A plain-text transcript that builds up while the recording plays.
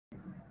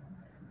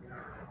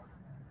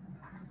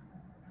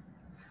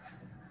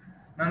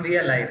Ma'am, we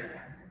are live.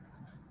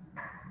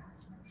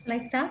 Shall I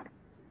start?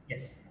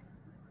 Yes.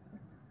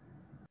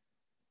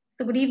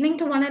 So good evening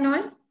to one and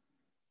all.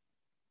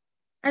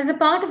 As a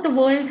part of the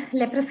World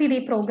Leprosy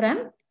Day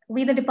program,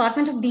 we, the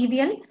Department of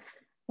DVL,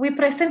 we're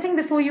presenting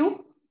before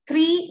you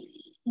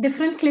 3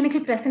 different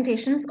clinical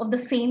presentations of the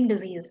same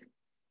disease.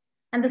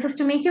 And this is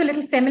to make you a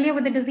little familiar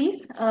with the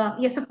disease.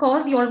 Yes, of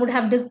course, you all would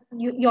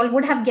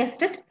have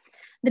guessed it.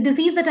 The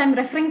disease that I'm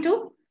referring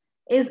to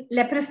is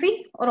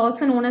leprosy, or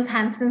also known as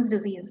Hansen's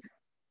disease.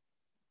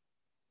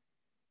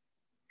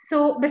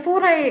 So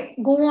before I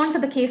go on to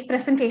the case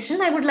presentation,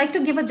 I would like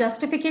to give a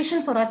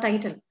justification for our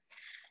title.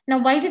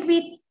 Now, why did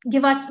we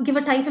give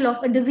a title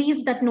of a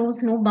disease that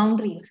knows no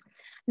boundaries?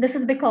 This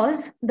is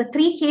because the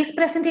 3 case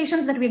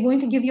presentations that we're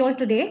going to give you all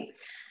today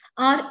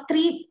are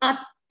three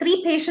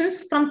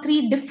patients from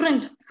 3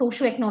 different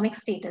socioeconomic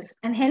status,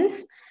 and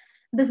hence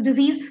this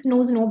disease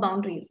knows no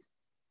boundaries.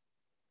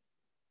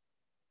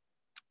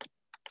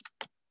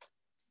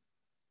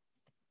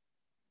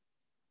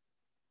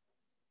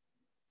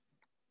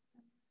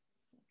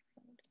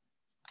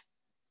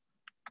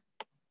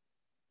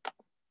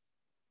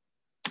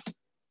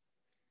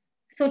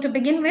 So to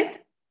begin with,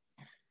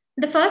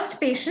 the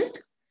first patient,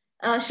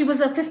 she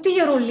was a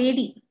 50-year-old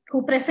lady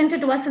who presented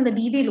to us in the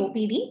DVL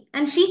OPD,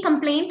 and she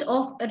complained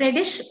of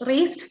reddish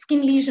raised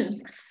skin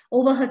lesions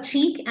over her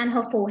cheek and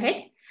her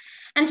forehead.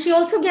 And she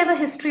also gave a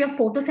history of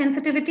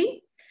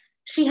photosensitivity.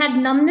 She had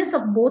numbness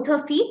of both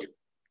her feet,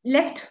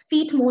 left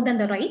feet more than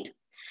the right.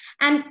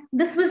 And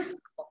this was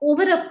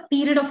over a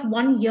period of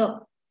 1 year.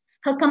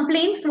 Her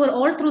complaints were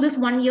all through this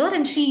 1 year,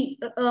 and she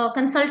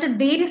consulted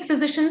various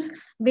physicians,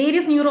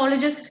 various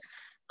neurologists,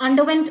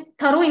 underwent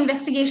thorough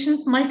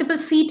investigations, multiple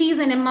CTs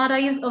and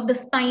MRIs of the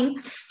spine.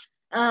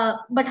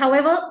 But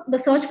however, the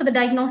search for the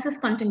diagnosis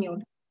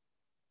continued.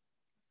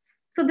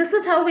 So this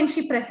was how when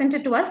she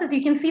presented to us, as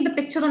you can see the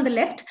picture on the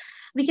left,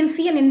 we can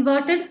see an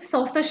inverted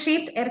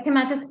saucer-shaped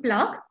erythematous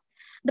plaque.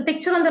 The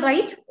picture on the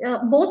right,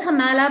 both her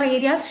malar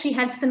areas, she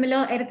had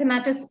similar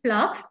erythematous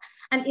plaques,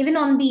 and even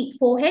on the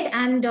forehead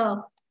and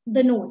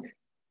the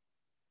nose.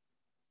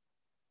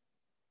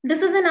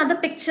 This is another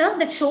picture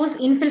that shows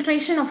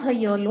infiltration of her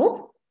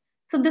earlobe.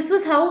 So this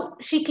was how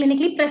she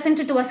clinically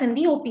presented to us in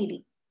the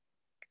OPD.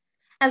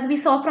 As we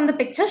saw from the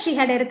picture, she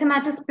had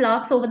erythematous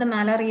plaques over the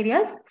malar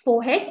areas,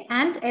 forehead,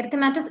 and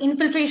erythematous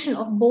infiltration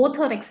of both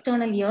her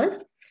external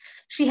ears.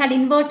 She had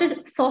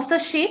inverted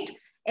saucer-shaped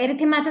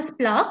erythematous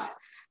plaques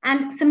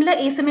and similar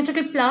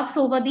asymmetrical plaques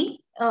over the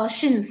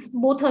shins,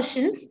 both her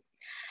shins.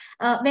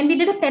 When we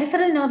did a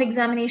peripheral nerve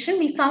examination,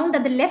 we found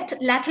that the left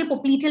lateral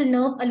popliteal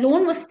nerve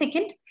alone was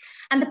thickened,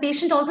 and the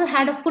patient also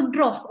had a foot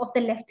drop of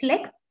the left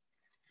leg.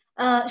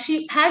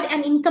 She had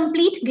an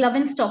incomplete glove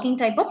and stocking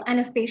type of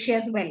anesthesia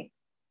as well.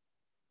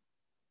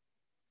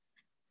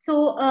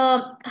 So,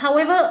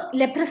 however,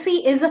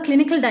 leprosy is a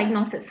clinical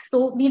diagnosis.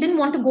 So we didn't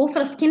want to go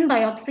for a skin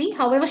biopsy.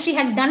 However, she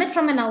had done it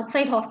from an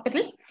outside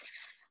hospital.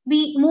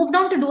 We moved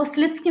on to do a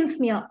slit skin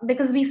smear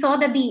because we saw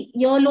that the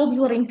earlobes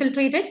were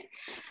infiltrated,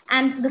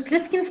 and the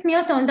slit skin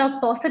smear turned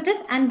out positive,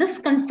 and this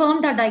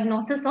confirmed our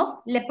diagnosis of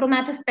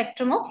lepromatous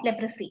spectrum of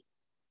leprosy.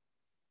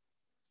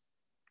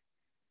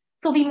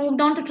 So we moved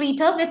on to treat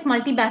her with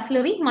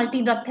multibacillary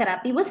multi-drug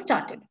therapy was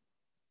started.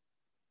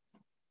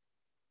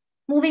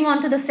 Moving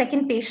on to the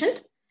second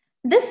patient.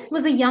 This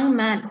was a young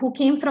man who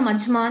came from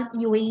Ajman,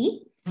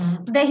 UAE,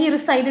 where he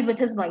resided with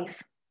his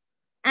wife.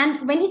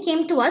 And when he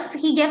came to us,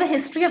 he gave a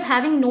history of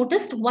having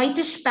noticed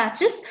whitish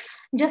patches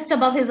just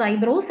above his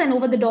eyebrows and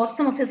over the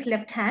dorsum of his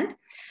left hand.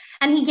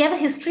 And he gave a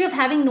history of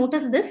having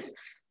noticed this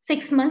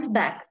 6 months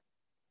back.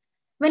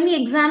 When we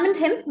examined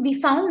him, we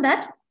found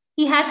that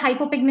he had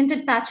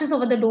hypopigmented patches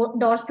over the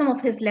dorsum of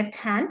his left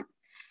hand,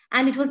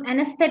 and it was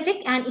anesthetic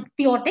and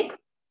ichthyotic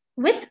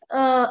with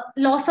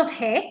loss of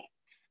hair.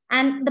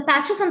 And the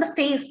patches on the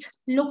face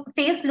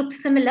looked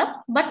similar,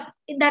 but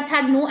that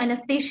had no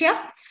anesthesia.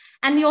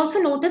 And we also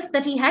noticed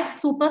that he had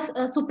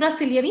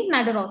supraciliary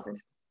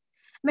madarosis.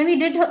 When we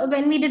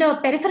did a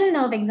peripheral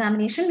nerve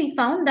examination, we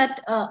found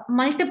that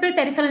multiple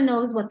peripheral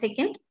nerves were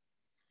thickened.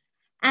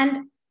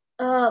 And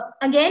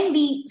again,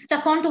 we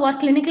stuck on to our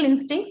clinical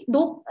instincts.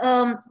 Though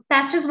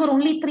patches were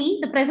only 3,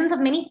 the presence of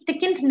many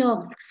thickened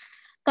nerves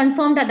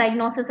confirmed our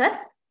diagnosis as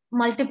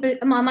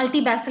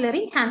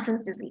multibacillary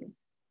Hansen's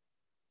disease.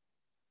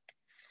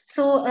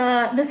 So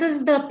this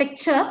is the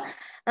picture.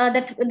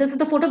 This is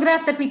the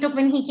photograph that we took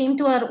when he came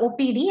to our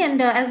OPD,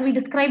 and as we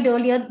described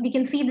earlier, we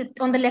can see that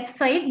on the left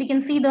side, we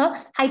can see the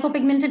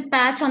hypopigmented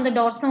patch on the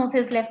dorsum of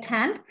his left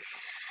hand,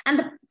 and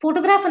the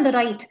photograph on the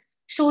right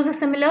shows a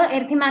similar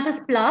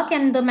erythematous plaque,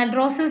 and the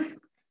madarosis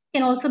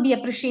can also be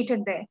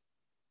appreciated there.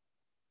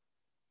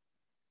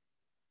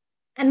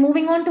 And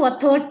moving on to our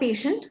third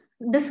patient,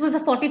 this was a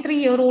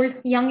 43-year-old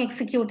young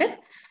executive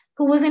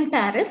who was in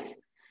Paris,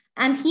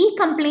 and he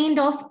complained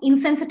of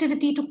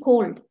insensitivity to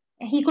cold.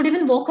 He could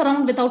even walk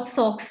around without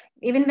socks,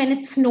 even when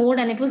it snowed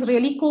and it was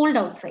really cold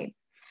outside.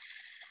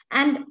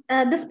 And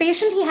this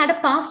patient, he had a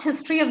past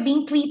history of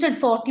being treated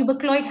for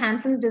tuberculoid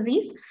Hansen's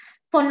disease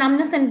for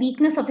numbness and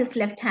weakness of his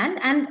left hand.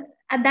 And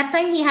At that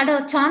time, he had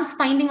a chance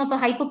finding of a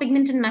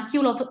hypopigmented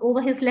macule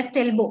over his left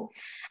elbow.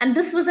 And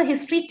this was a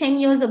history 10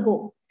 years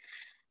ago.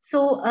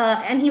 So,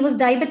 and he was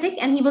diabetic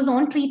and he was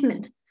on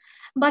treatment.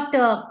 But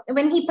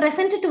when he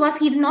presented to us,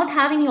 he did not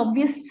have any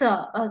obvious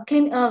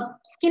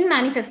skin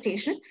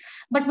manifestation.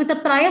 But with the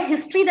prior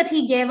history that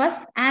he gave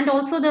us, and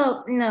also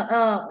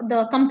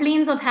the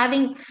complaints of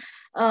having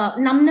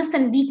numbness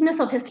and weakness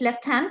of his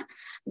left hand,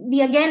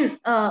 we again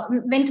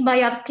went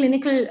by our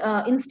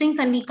clinical instincts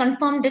and we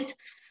confirmed it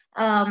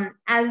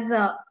as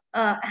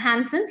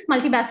Hansen's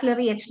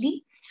multibacillary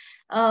HD.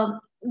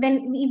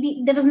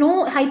 When there was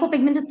no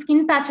hypopigmented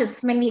skin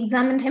patches when we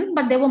examined him,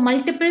 but there were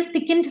multiple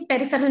thickened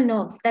peripheral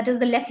nerves. That is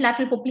the left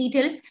lateral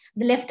popliteal,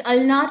 the left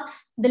ulnar,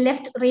 the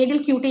left radial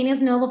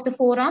cutaneous nerve of the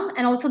forearm,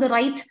 and also the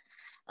right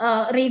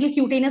radial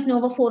cutaneous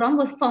nerve of forearm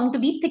was found to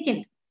be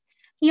thickened.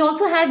 He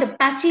also had a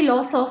patchy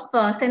loss of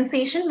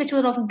sensation, which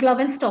was of glove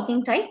and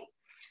stocking type.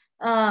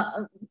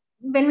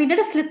 When we did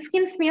a slit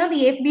skin smear,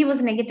 the AFB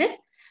was negative.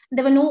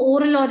 There were no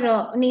oral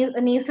or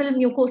nasal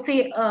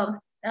mucosae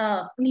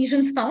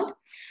lesions found.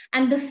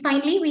 And this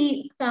finally,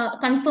 we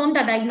confirmed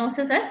our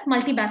diagnosis as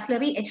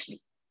multibacillary HD.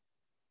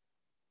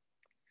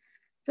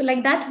 So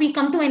like that, we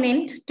come to an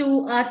end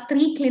to our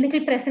 3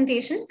 clinical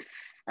presentation.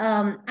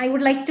 I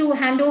would like to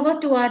hand over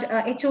to our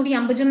HOD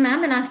Ambujam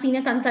ma'am and our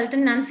senior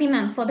consultant Nancy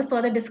ma'am for the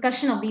further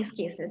discussion of these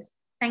cases.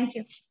 Thank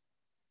you.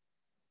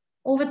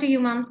 Over to you,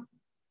 ma'am.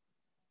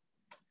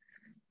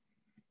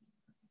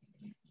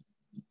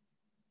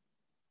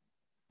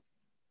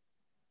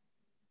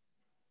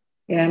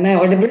 Yeah, am I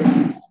audible?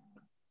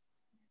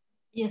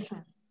 Yes,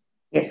 sir.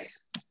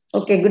 Yes.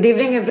 Okay, good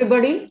evening,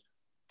 everybody.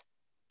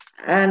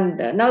 And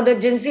now that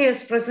Jinsi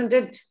has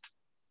presented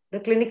the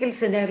clinical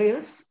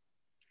scenarios,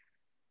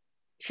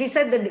 she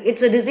said that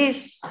it's a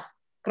disease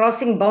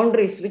crossing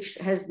boundaries, which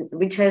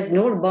has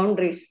no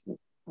boundaries.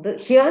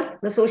 Here,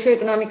 the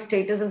socioeconomic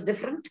status is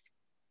different.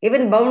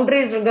 Even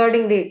boundaries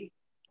regarding the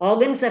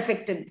organs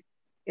affected.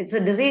 It's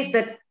a disease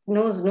that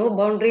knows no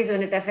boundaries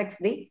when it affects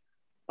the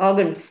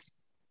organs.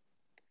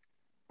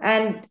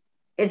 And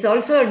it's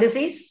also a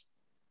disease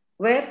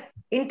where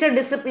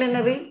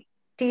interdisciplinary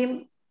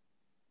team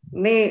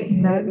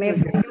may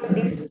find out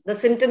the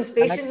symptoms.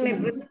 Patient may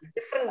present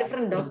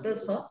different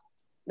doctors for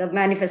the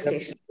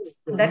manifestation.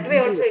 That way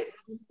also it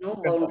has no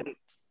boundaries.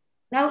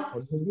 Now,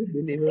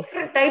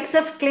 different types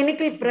of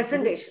clinical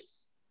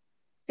presentations.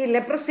 See,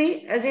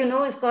 leprosy, as you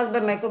know, is caused by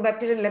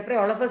mycobacterial leprae.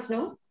 All of us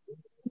know.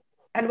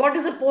 And what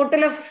is the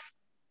portal of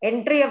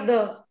entry of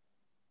the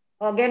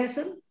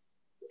organism?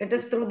 It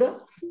is through the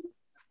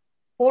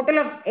portal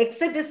of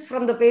exit is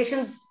from the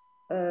patient's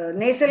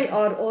nasal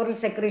or oral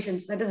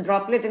secretions, that is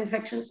droplet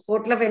infections.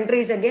 Portal of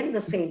entry is again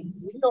the same.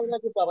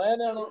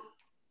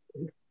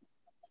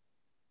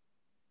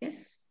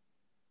 Yes.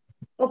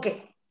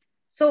 Okay.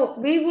 So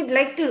we would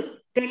like to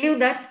tell you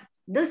that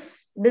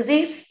this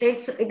disease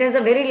it has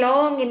a very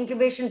long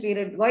incubation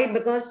period. Why?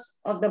 Because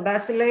of the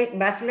bacilli.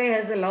 Bacilli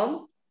has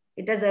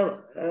it has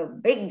a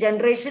big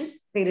generation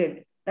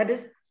period. That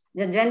is,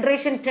 the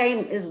generation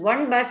time is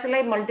one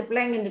bacilli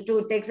multiplying into 2.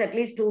 It takes at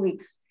least 2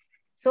 weeks.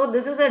 So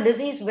this is a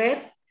disease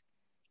where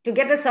to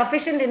get a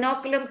sufficient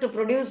inoculum to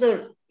produce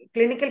a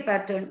clinical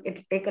pattern,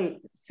 it will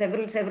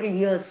take several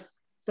years.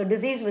 So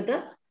disease with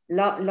a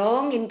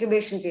long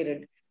incubation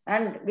period.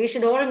 And we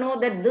should all know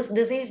that this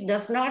disease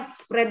does not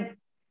spread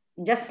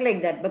just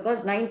like that,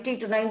 because 90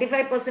 to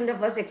 95%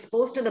 of us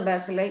exposed to the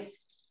bacilli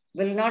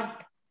will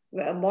not,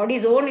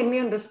 body's own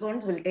immune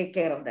response will take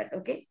care of that.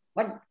 Okay.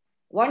 But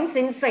once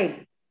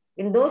inside,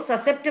 in those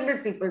susceptible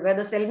people where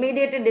the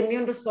cell-mediated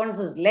immune response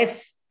is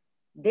less,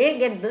 they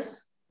get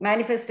this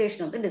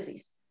manifestation of the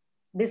disease.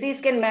 Disease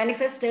can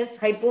manifest as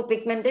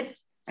hypopigmented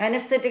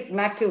anesthetic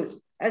macule,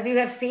 as you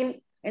have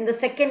seen in the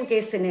second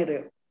case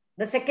scenario,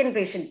 the second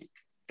patient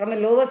from a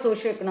lower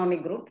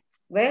socioeconomic group,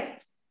 where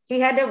he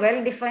had a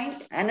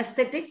well-defined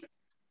anesthetic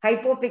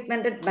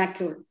hypopigmented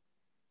macule.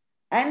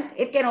 And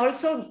it can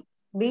also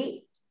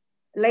be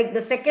like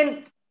the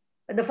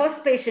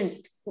first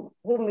patient,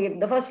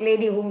 the first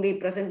lady whom we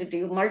presented to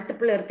you,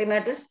 multiple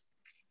erythematous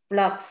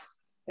plaques.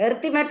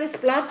 Erythematous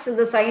plaques is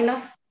a sign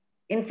of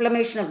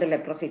inflammation of the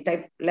leprosy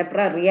type,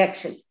 lepra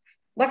reaction.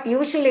 But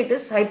usually it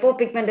is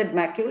hypopigmented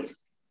macules.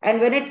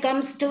 And when it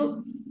comes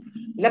to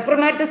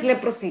lepromatous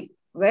leprosy,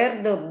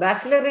 where the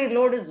bacillary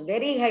load is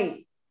very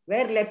high,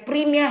 where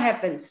lepremia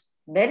happens,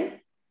 then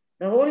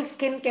the whole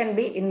skin can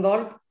be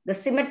involved. The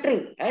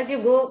symmetry, as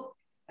you go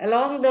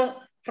along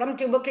from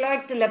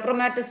tuberculoid to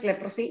lepromatous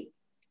leprosy,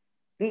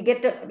 we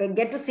get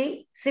to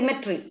see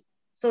symmetry.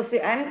 So,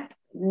 and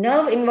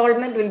nerve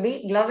involvement will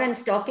be glove and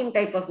stocking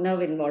type of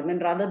nerve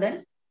involvement rather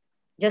than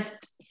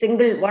just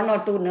single 1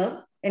 or 2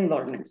 nerve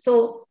involvement.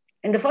 So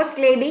in the first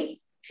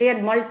lady, she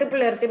had multiple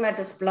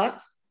erythematous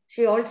plaques.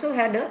 She also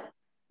had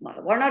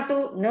 1 or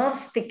 2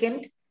 nerves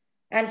thickened,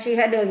 and she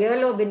had a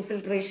earlobe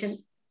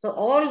infiltration. So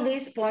all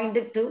these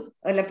pointed to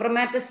a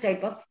lepromatous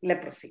type of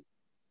leprosy.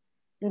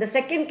 In the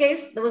second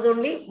case, there was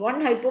only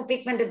 1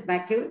 hypopigmented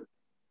macule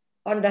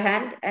on the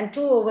hand and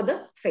 2 over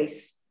the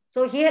face.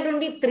 So he had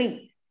only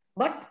 3.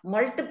 but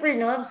multiple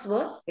nerves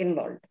were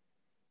involved.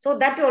 So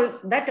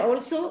that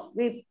also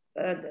we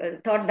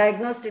thought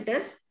diagnosed it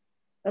as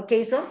a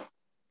case of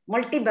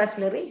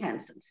multibacillary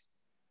Hansen's.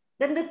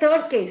 Then the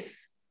third case,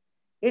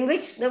 in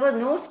which there were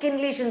no skin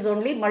lesions,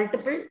 only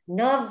multiple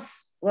nerves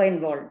were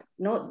involved.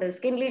 No, the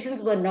skin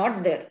lesions were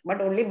not there,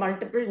 but only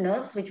multiple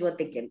nerves which were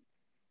thickened.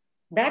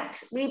 That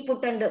we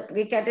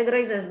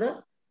categorize as the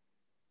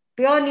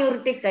pure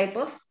neurotic type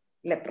of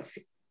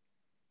leprosy.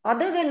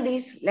 Other than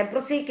these,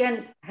 leprosy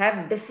can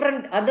have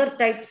different other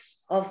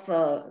types of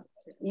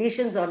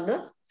lesions on the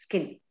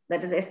skin.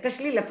 That is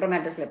especially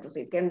lepromatous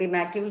leprosy. It can be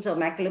macules or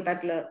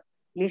maculopapular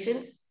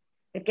lesions.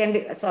 It can be,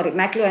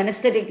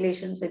 maculoanesthetic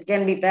lesions. It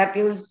can be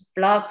papules,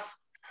 plaques,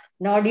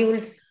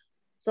 nodules.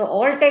 So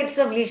all types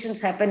of lesions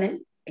happen in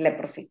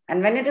leprosy.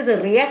 And when it is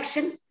a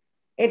reaction,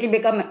 it will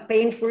become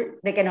painful.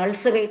 They can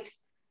ulcerate.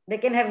 They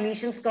can have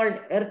lesions called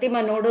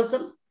erythema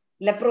nodosum,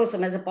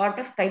 leprosum as a part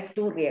of type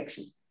 2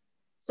 reaction.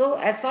 So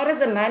as far as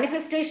the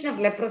manifestation of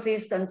leprosy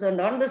is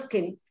concerned on the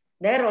skin,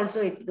 there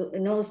also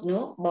it knows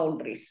no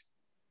boundaries.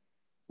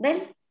 Then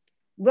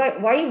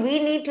why we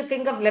need to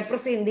think of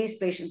leprosy in these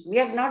patients? We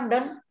have not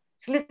done,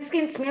 slit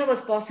skin smear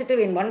was positive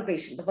in one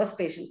patient, the first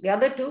patient. The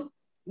other two,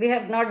 we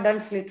have not done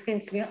slit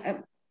skin smear.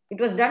 It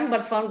was done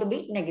but found to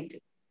be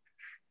negative.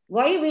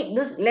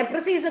 This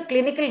leprosy is a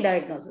clinical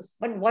diagnosis,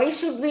 but why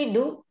should we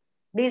do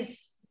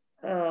these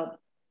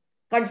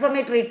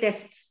confirmatory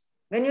tests?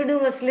 When you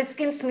do a slit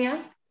skin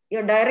smear,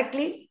 you're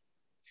directly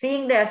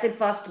seeing the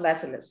acid-fast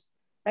bacillus.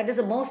 That is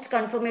the most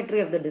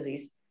confirmatory of the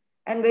disease.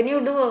 And when you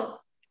do a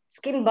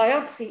skin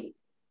biopsy,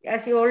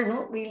 as you all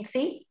know, we'll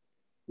see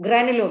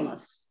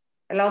granulomas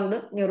along the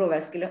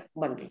neurovascular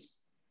bundles.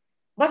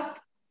 But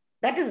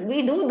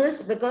we do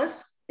this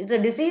because it's a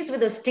disease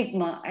with a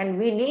stigma, and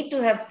we need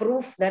to have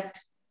proof that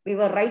we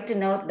were right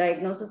in our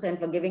diagnosis and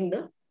for giving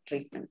the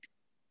treatment.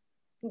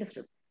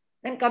 Understood.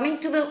 Then coming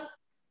to the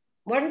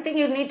one thing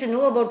you need to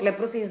know about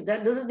leprosy is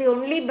that this is the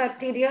only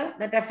bacteria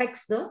that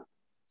affects the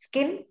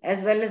skin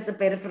as well as the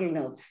peripheral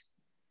nerves.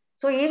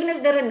 So even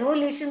if there are no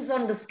lesions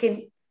on the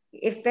skin,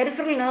 if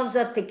peripheral nerves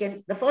are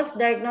thickened, the first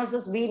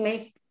diagnosis we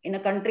make in a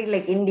country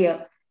like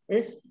India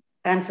is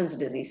Hansen's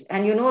disease.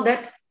 And you know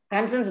that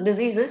Hansen's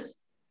disease is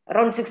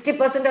around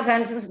 60% of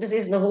Hansen's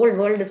disease in the whole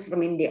world is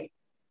from India.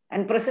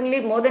 And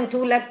presently more than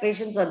 2 lakh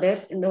patients are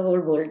there in the whole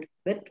world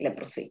with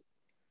leprosy.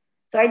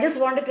 So I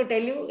just wanted to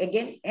tell you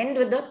again, end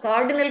with the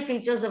cardinal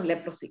features of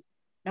leprosy.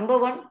 Number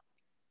 1,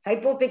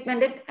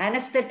 hypopigmented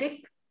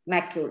anesthetic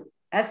macule,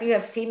 as you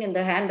have seen in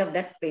the hand of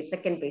that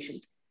second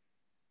patient.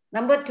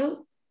 Number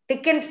 2,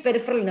 thickened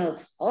peripheral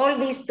nerves. All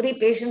these 3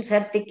 patients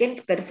had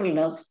thickened peripheral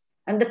nerves.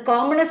 And the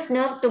commonest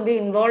nerve to be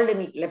involved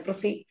in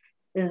leprosy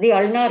is the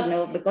ulnar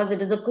nerve, because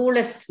it is the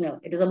coolest nerve.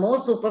 It is a more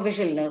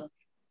superficial nerve.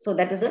 So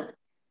that is a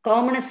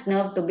commonest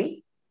nerve to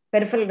be,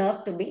 peripheral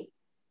nerve to be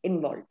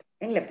involved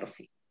in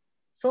leprosy.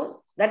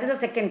 So that is the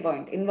second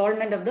point,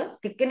 involvement of the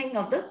thickening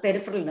of the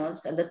peripheral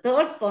nerves. And the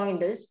third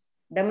point is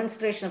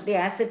demonstration of the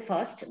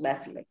acid-fast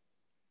bacilli.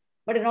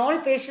 But in all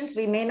patients,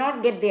 we may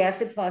not get the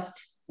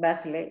acid-fast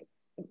bacilli.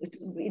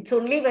 It's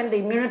only when the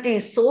immunity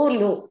is so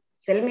low,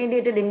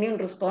 cell-mediated immune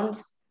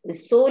response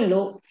is so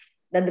low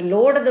that the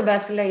load of the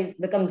bacilli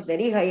becomes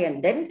very high.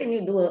 And then when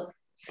you do a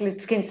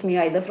slit skin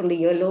smear, either from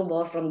the earlobe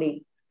or from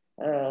the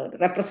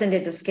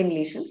representative skin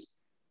lesions,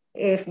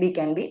 AFB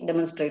can be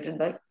demonstrated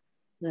by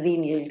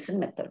Z-Nielsen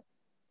method.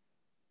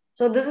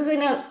 So this is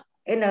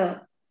in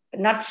a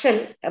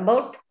nutshell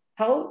about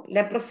how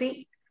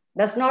leprosy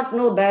does not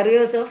know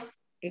barriers of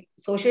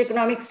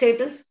socioeconomic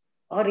status,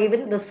 or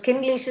even the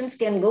skin lesions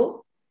can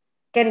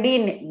be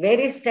in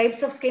various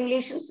types of skin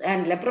lesions,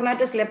 and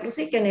lepromatous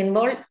leprosy can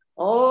involve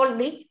all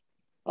the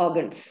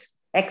organs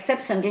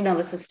except central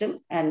nervous system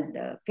and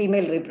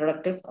female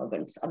reproductive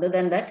organs. Other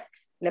than that,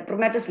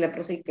 lepromatous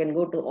leprosy can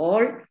go to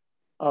all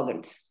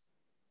organs.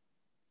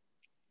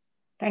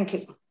 Thank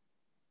you.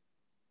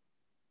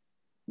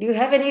 Do you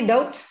have any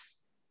doubts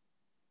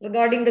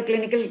regarding the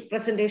clinical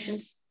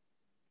presentations?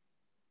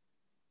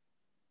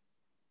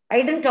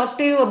 I didn't talk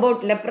to you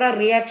about lepra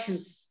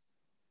reactions.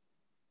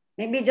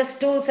 Maybe just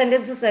 2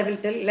 sentences I will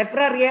tell.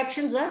 Lepra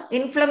reactions are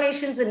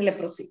inflammations in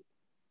leprosy.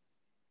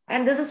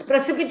 And this is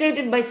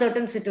precipitated by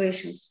certain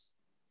situations.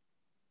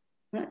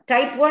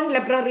 Type 1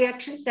 lepra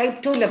reaction,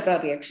 type 2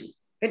 lepra reaction.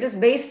 It is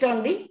based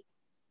on the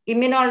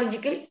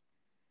immunological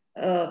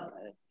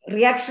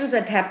reactions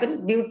that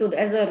happen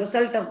as a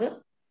result of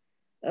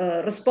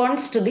the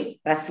response to the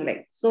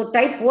bacilli. So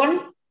type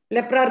 1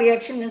 lepra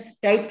reaction is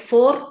type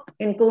 4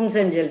 in Coombs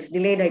and Gills,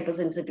 delayed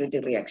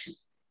hypersensitivity reaction.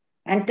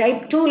 And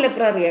type 2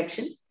 lepra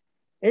reaction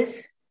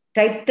is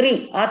type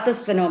 3,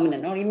 Arthur's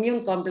phenomenon, or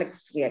immune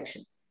complex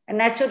reaction. And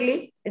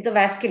naturally, it's a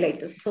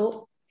vasculitis.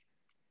 So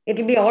it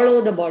will be all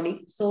over the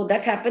body. So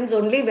that happens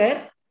only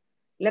where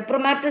in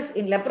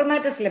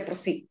lepromatous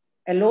leprosy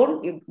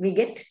alone, we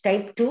get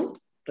type 2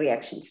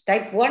 reactions.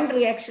 Type 1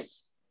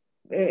 reactions,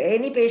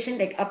 any patient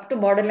like up to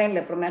borderline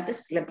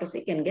lepromatous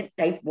leprosy can get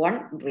type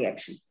 1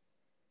 reaction.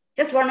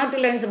 Just 1 or 2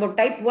 lines about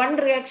type 1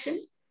 reaction.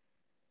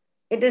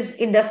 It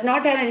does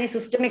not have any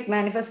systemic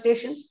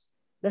manifestations.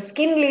 The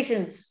skin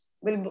lesions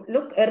will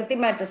look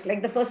erythematous,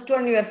 like the first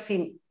one you have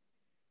seen.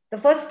 The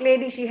first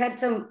lady, she had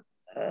some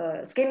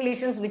skin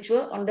lesions which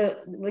were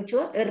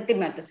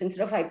erythematous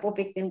instead of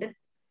hypopigmented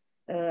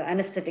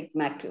anesthetic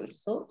macules.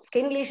 So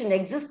skin lesion,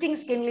 existing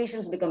skin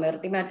lesions become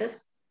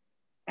erythematous,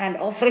 and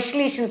or fresh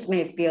lesions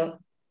may appear,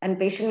 and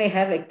patient may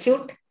have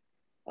acute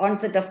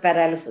onset of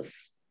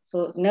paralysis.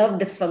 So nerve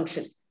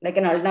dysfunction, like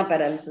an ulnar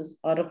paralysis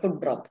or a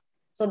foot drop.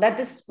 So that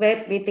is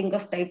where we think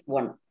of type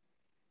 1.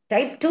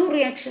 Type 2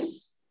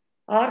 reactions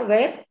are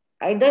where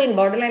either in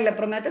borderline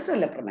lepromatous or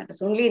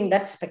lepromatous, only in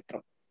that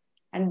spectrum.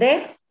 And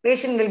there,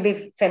 patient will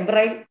be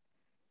febrile,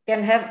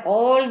 can have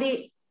all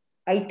the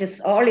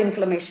itis, all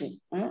inflammation,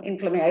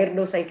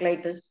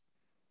 iridocyclitis,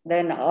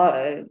 then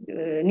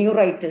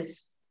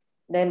neuritis,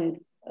 then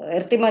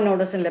erythema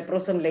nodus and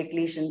leprosome-like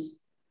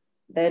lesions,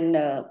 then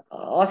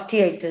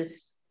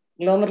osteitis,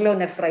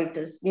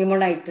 glomerulonephritis,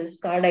 pneumonitis,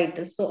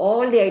 carditis. So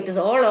all the itis,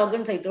 all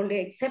organs I told you,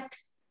 except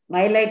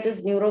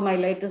myelitis,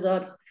 neuromyelitis,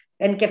 or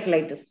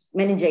encephalitis,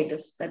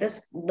 meningitis. That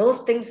is,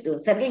 those things do.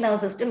 Central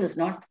nervous system is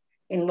not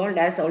involved,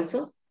 as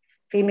also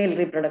female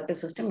reproductive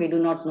system. We do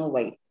not know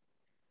why.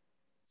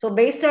 So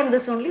based on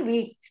this only,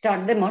 we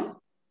start them on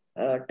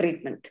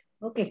treatment.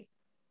 Okay.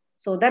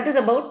 So that is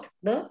about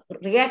the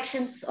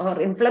reactions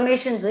or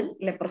inflammations in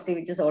leprosy,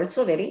 which is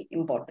also very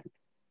important.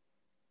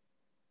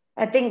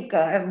 I think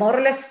I've more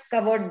or less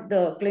covered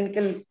the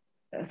clinical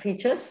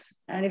features.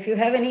 And if you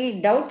have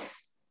any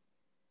doubts,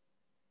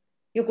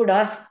 you could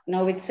ask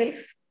now itself.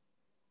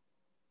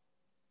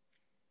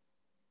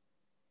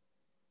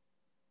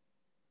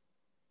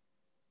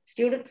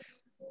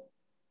 Students.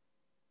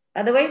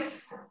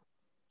 Otherwise,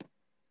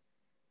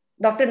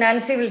 Dr.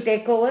 Nancy will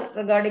take over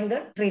regarding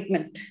the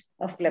treatment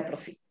of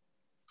leprosy.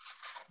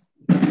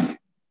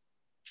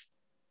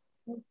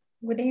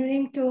 Good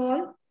evening to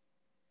all.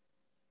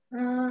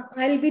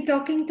 I'll be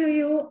talking to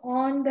you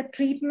on the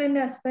treatment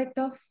aspect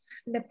of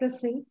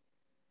leprosy.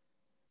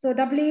 So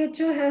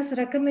WHO has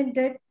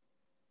recommended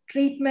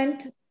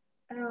treatment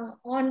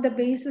on the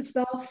basis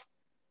of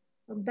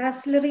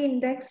bacillary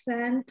index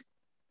and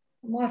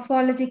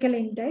morphological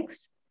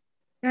index,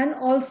 and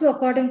also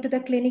according to the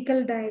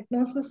clinical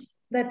diagnosis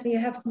that we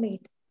have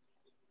made.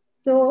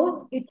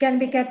 So it can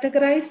be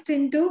categorized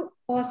into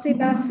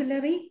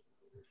paucibacillary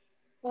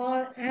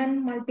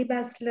and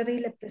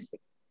multibacillary leprosy.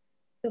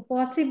 So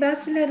for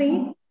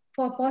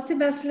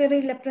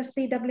paucibacillary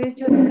leprosy,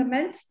 WHO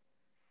recommends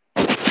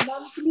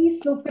monthly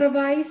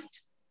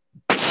supervised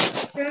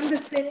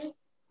rifampicin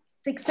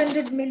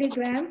 600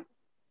 milligram,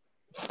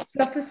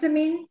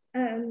 clofazimine,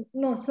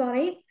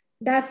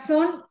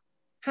 dapsone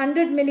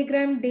 100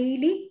 milligram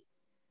daily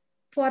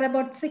for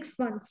about 6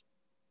 months,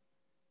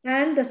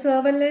 and the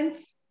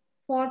surveillance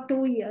for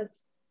 2 years.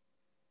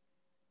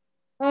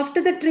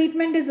 After the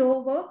treatment is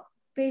over,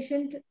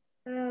 patient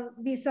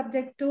be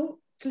subject to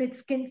slit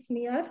skin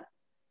smear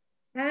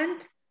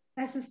and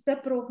assess the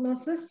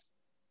prognosis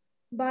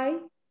by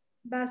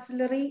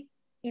bacillary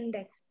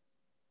index.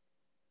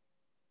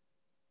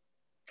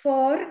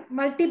 For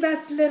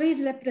multibacillary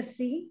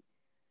leprosy,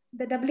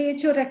 the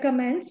WHO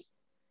recommends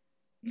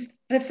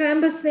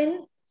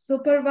rifampicin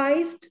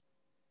supervised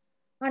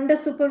under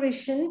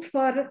supervision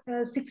for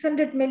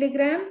 600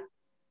 milligram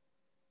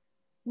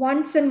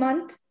once a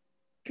month,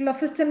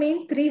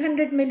 clofazimine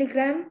 300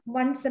 milligram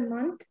once a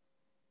month,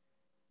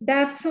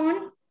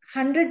 dapsone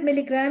 100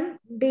 milligram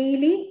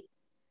daily,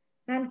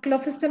 and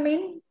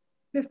clofazimine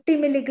 50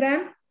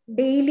 milligram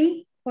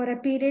daily for a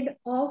period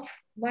of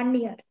 1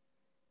 year.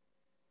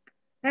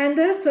 And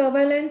the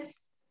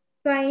surveillance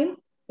time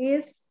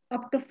is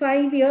up to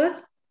 5 years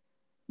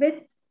with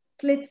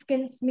slit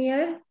skin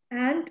smear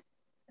and,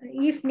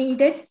 if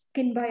needed,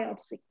 skin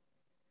biopsy.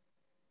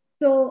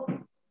 So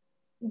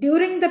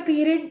during the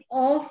period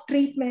of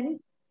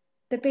treatment,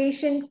 the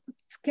patients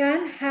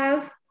can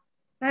have,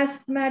 as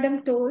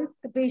Madam told,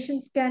 the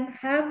patients can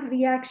have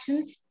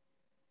reactions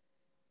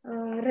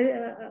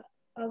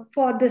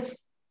for this.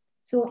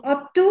 So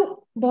up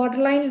to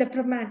borderline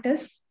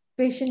lepromatous,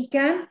 patient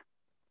can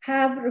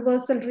have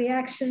reversal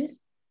reactions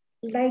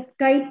like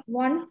type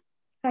 1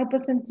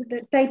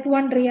 hypersensitive, type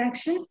 1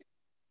 reaction.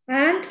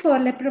 And for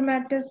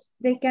lepromatous,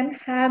 they can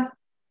have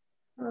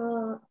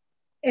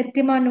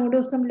erythema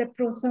nodosum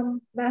leprosum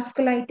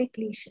vasculitic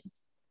lesions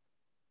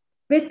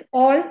with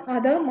all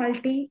other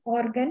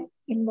multi-organ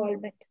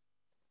involvement.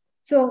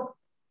 So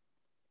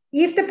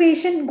if the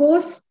patient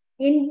goes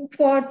in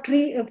for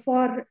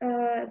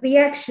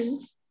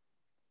reactions,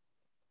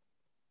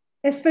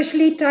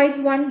 especially type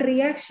 1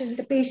 reaction,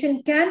 the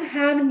patient can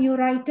have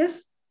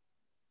neuritis,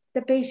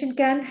 the patient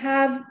can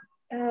have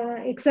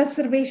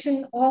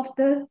exacerbation of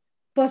the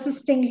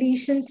persisting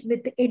lesions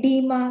with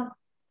edema,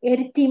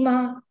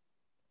 erythema,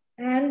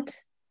 and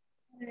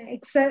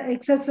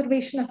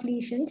exacerbation of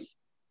lesions.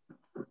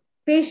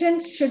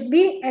 Patient should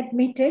be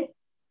admitted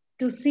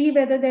to see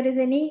whether there is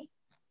any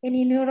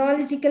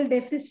neurological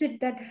deficit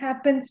that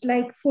happens,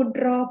 like foot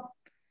drop,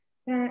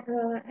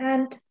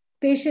 and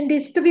patient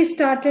is to be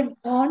started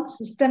on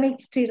systemic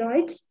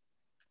steroids.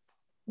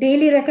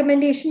 daily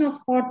recommendation of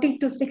 40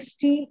 to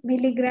 60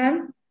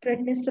 milligram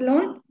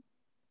prednisolone,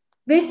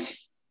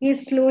 which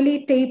is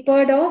slowly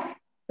tapered off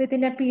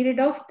within a period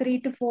of 3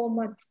 to 4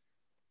 months.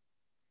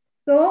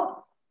 So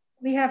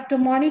we have to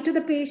monitor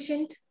the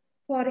patient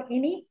for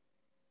any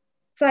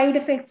side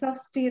effects of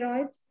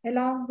steroids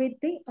along with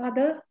the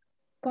other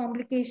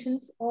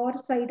complications or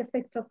side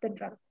effects of the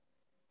drug.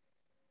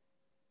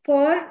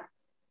 For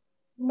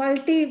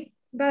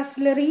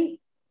multibacillary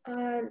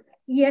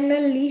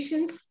ENL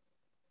lesions,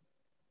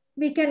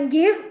 we can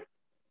give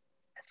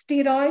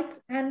steroids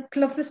and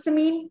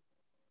clofazimine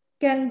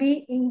can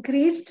be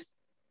increased,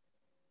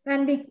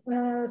 and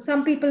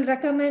some people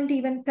recommend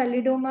even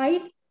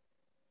thalidomide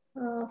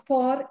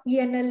for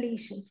ENL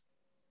lesions.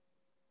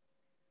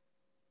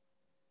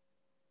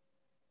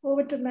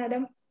 Over to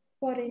Madam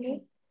for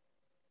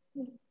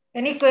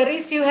any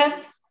queries you have?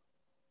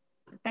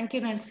 Thank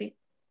you, Nancy.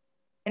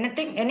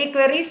 Anything? Any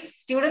queries,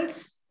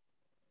 students?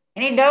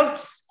 Any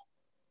doubts?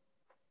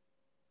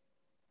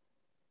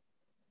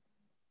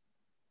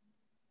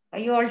 Are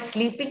you all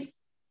sleeping?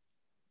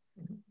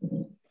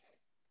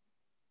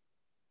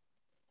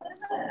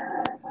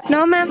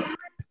 No, ma'am.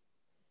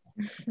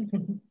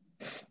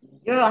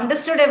 You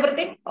understood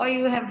everything, or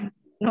you have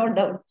no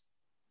doubts?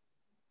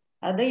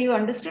 Either you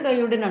understood or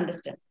you didn't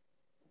understand.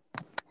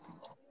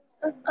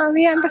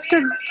 We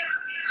understood,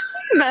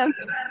 ma'am.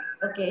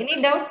 Okay.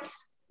 Any doubts?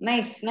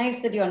 Nice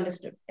that you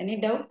understood. Any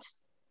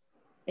doubts,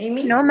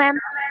 Amy? No, ma'am.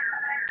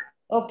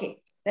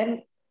 Okay.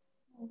 Then.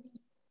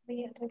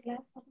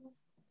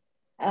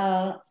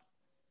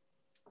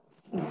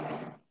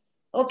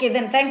 Okay.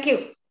 Then thank you.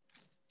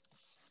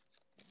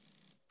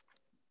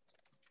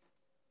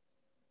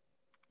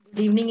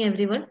 Good evening,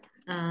 everyone.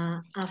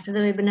 After the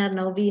webinar,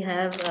 now we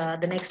have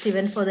the next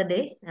event for the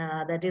day.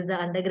 That is the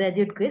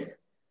undergraduate quiz.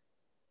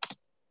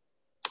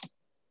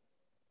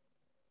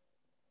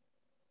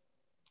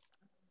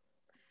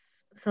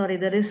 Sorry,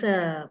 there is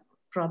a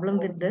problem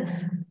with this.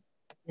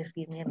 Just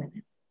give me a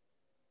minute.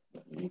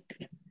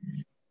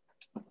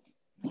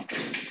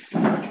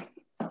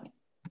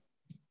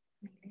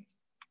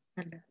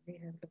 They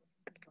have the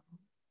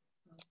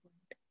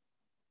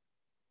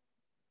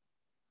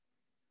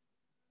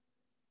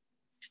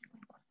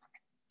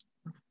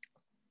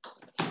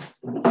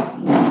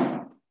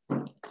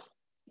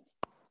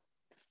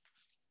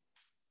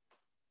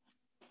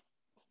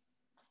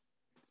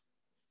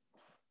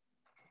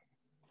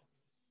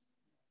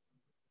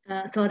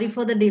sorry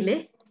for the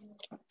delay.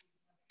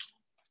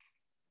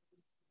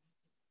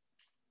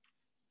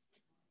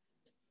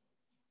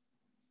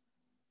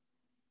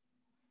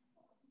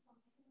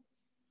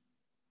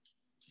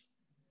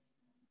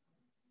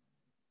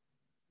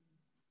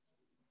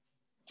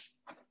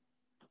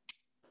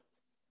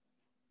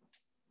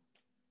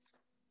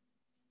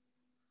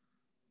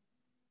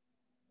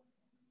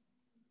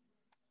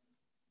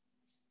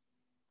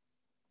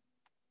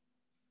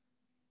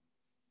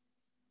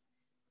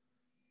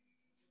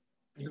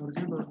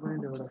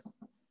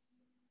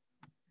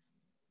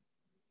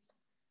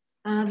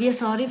 We are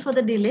sorry for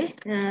the delay.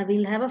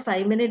 We'll have a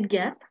 5-minute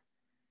gap.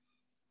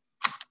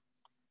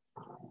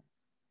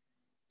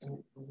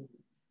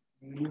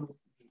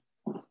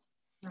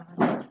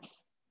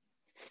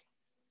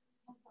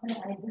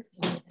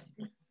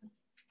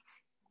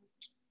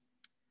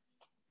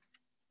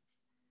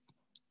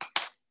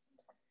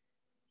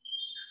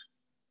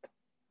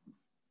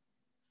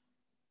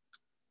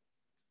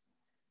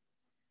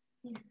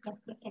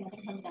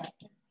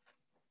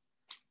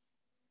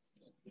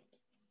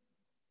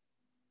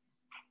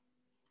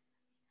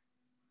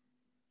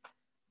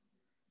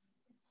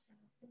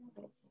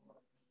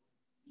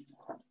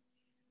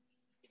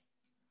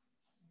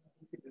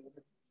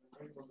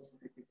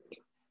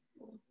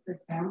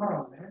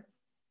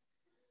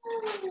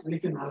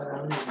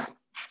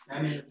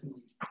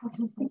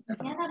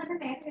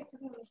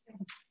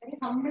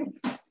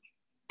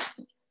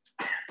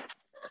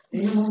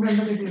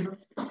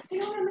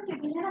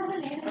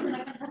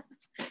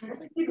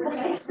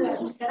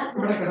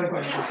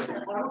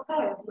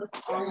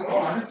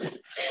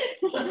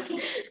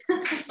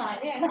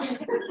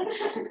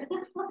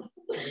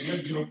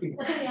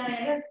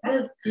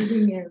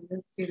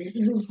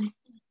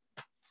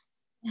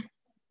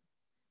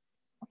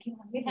 Okay,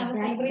 we have a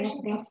celebration.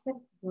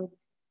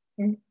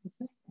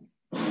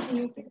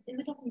 Is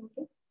it on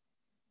YouTube?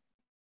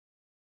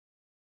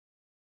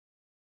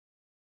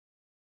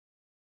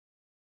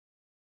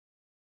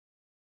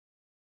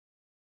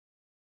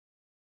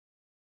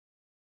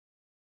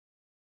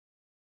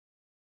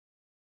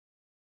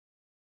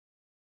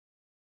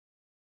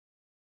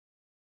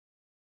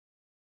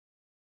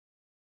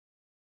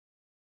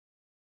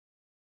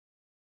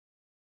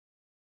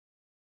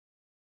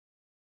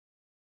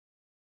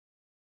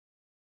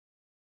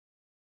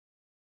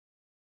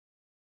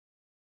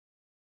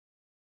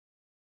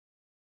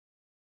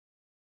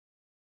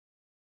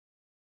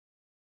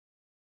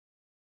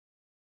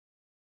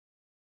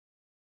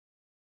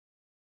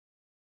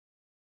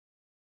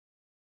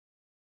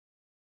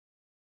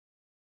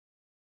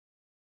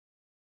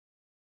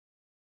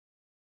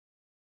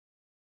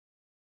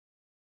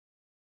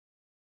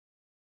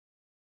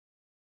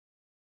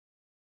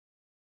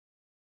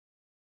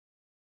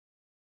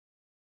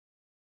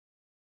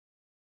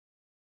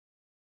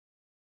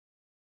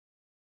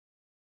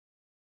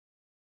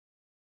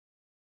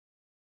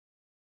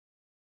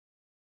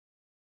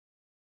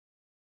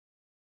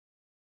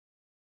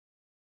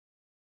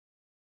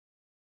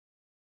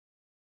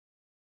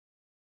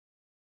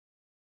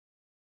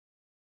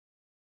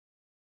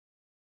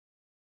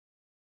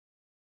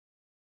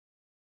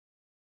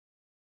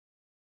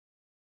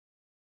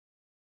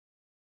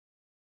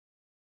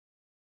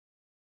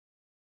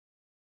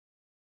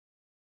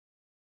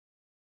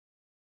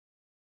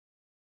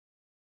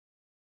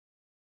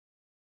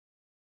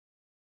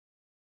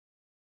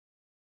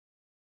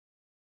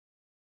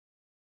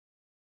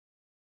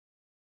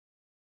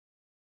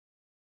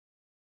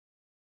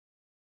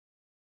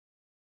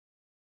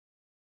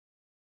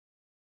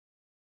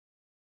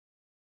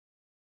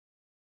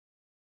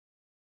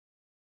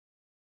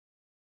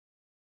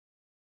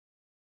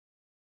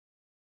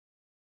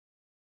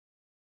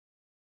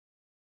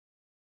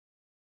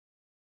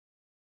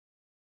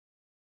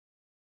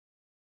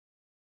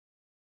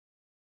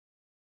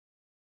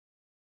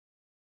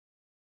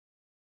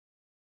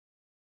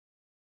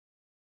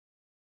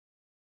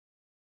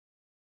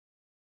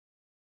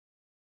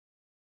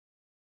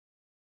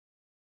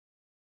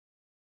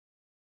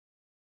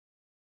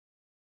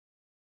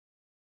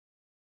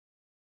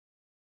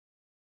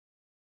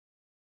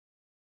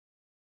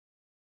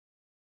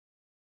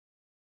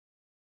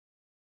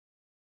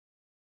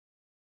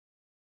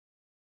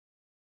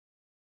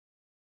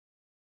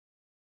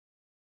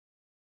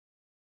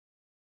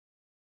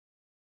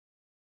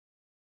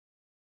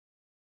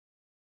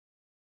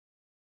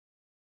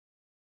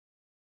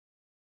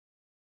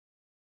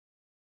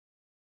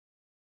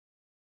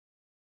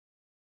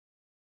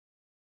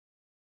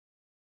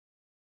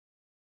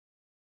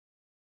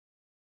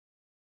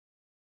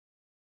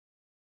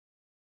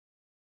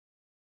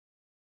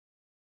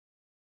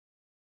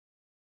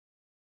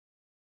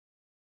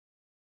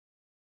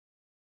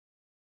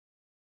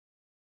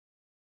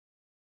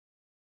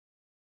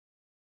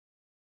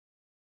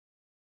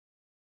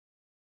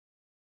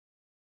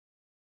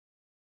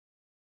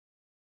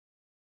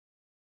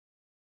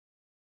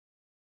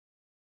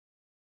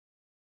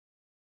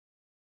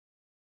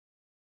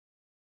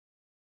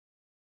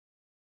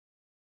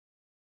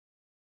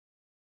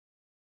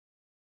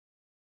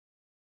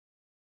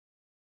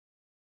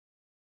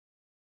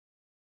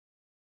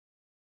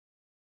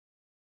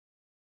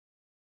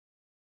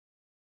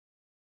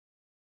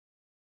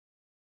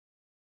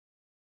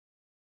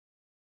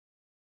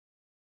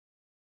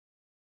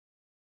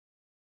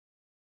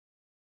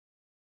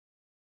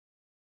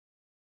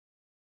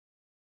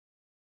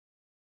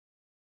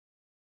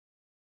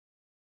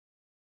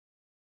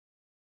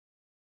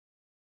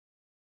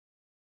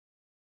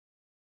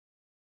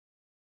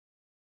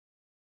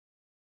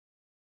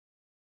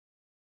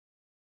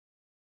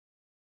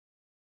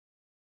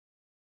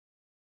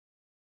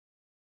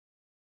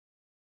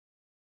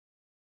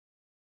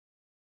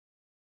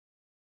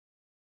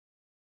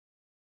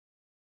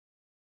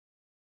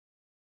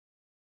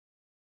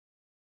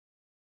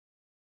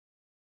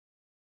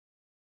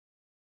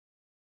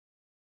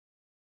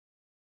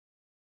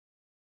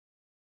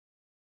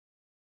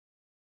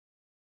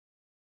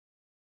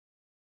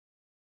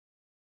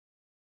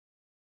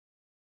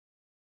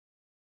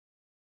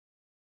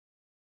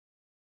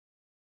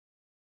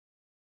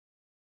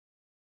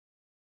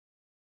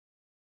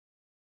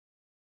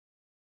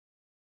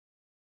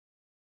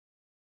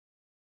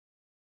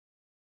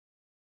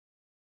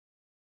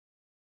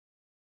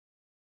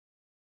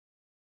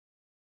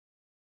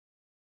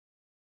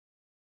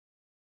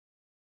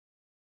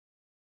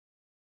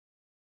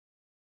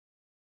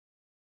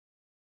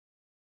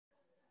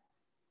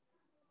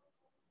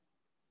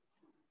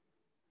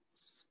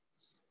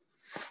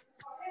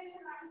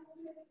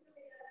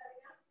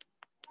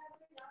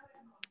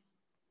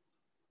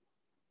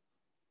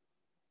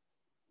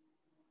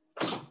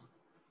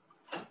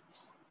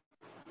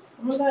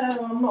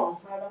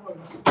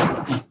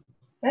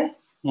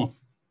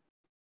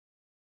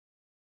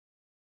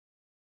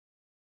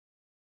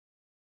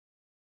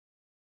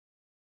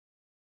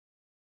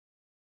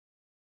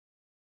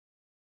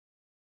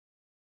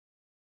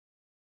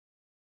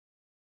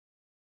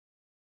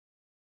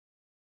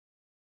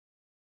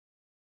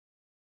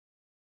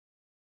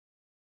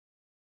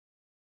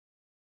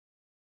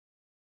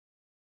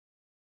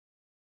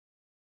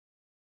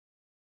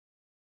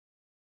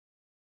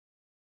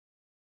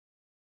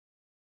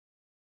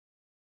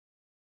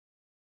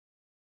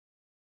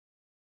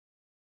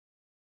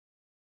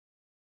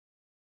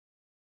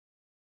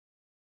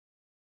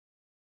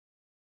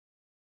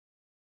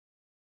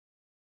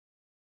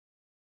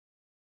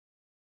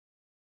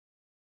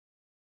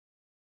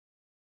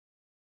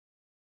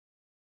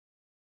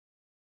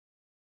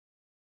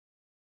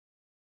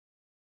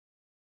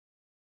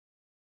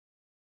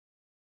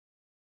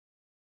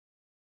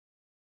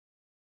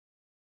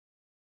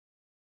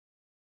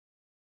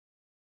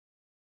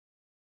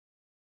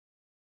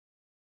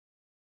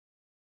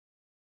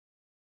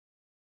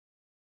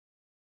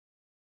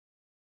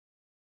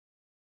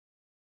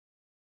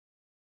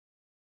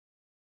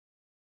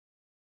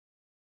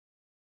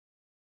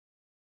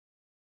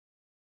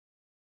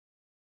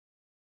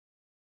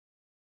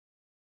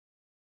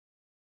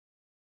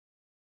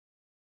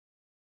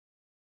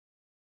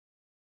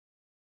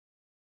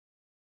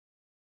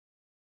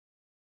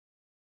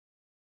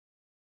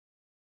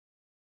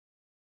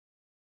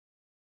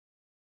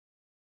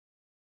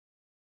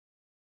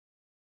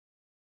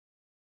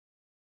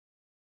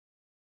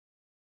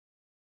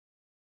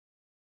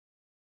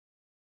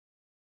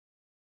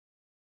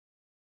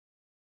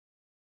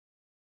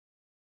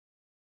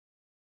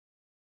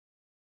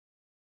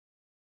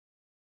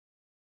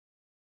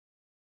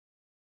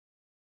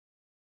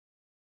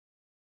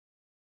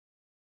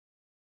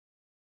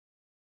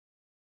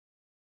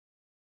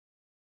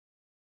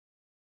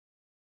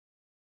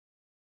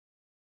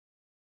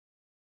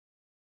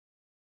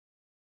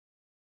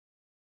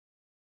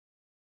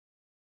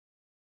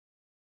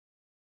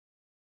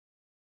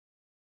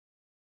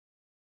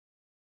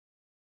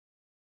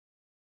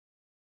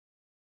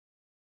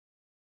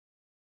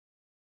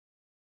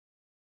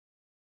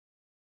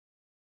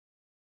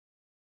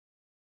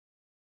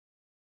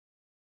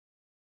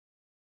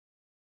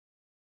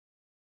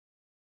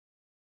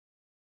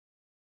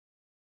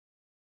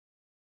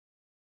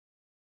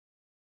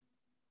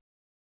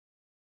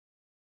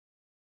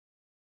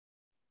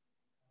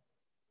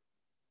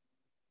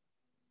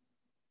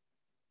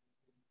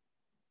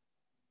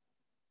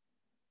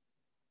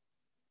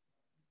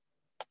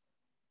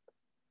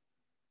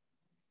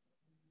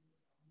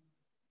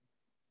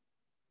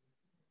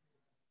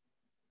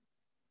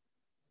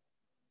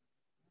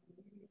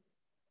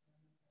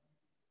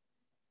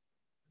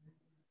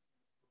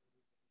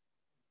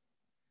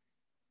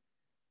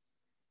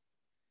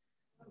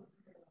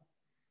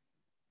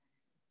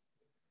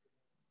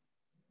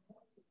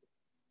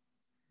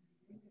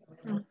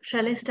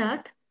 Shall I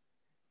start?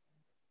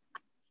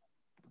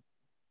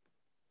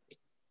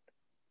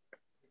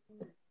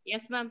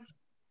 Yes, ma'am.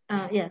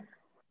 Yeah.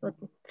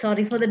 Okay.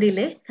 Sorry for the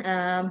delay.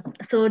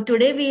 So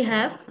today we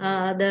have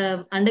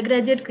the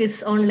undergraduate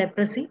quiz on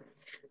leprosy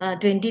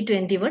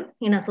 2021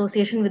 in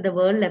association with the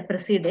World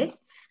Leprosy Day.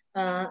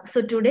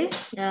 So today,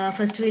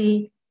 first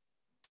we'll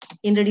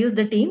introduce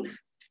the teams.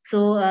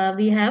 So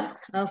we have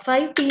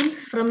 5 teams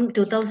from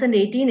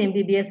 2018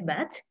 MBBS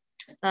batch.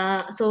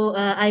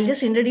 I'll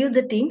just introduce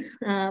the teams.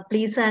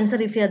 Please answer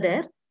if you're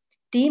there.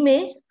 Team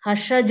A,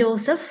 Harsha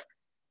Joseph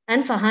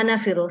and Fahana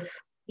Firoz.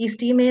 Is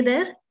Team A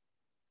there?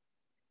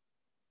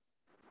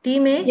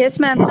 Team A? Yes,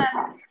 ma'am.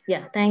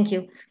 Yeah, thank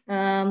you.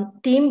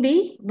 Team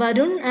B,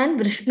 Varun and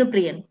Vishnu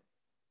Priyan.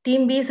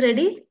 Team B is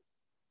ready?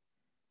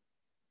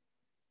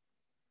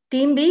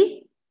 Team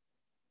B,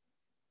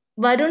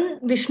 Varun,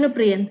 Vishnu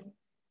Priyan.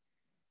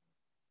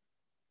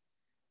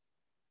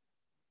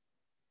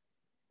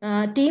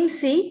 Team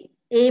C,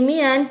 Amy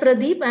and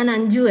Pradeep and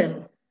Anju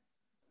M.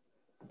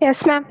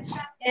 Yes, ma'am.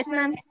 Yes,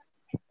 ma'am.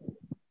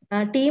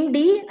 Team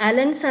D,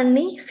 Alan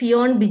Sunny,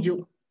 Fionn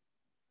Biju.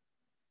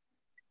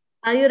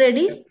 Are you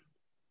ready?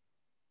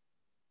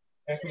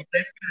 Yes.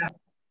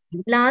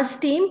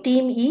 Last team,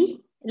 Team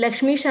E,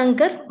 Lakshmi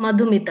Shankar,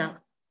 Madhumita.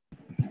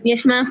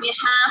 Yes, ma'am.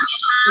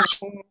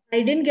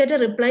 I didn't get a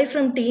reply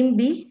from Team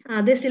B.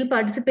 Are they still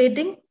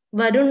participating?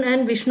 Varun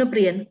and Vishnu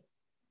Priyan.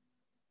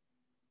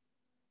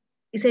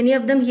 Is any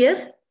of them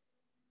here?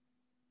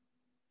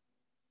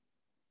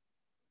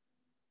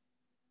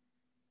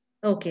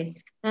 Okay.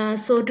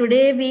 So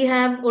today we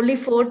have only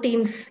 4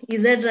 teams.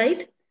 Is that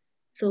right?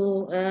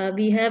 So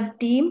we have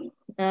team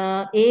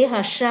A,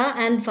 Harsha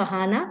and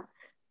Fahana.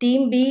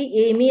 Team B,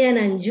 Amy and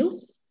Anju.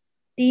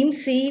 Team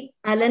C,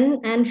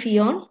 Alan and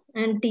Fionn.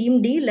 And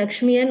team D,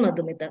 Lakshmi and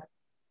Madhumita.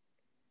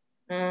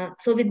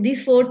 So with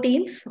these 4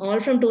 teams, all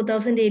from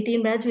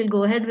 2018 batch, we'll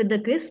go ahead with the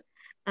quiz.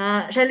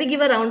 Shall we give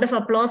a round of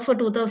applause for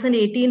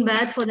 2018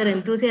 batch for their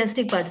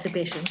enthusiastic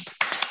participation?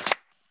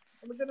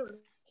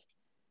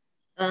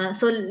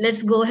 So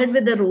let's go ahead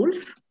with the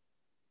rules.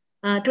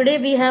 Today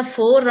we have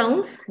 4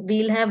 rounds.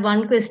 We'll have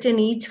 1 question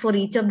each for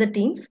each of the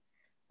teams.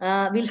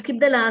 We'll skip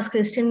the last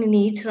question in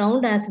each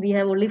round as we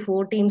have only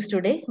 4 teams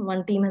today.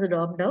 1 team has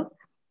dropped out.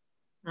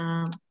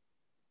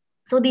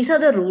 So these are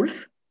the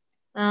rules.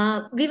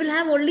 We will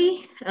have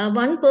only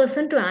 1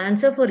 person to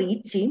answer for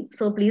each team.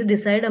 So please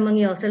decide among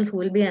yourselves who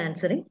will be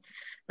answering.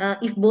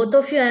 If both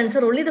of you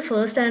answer, only the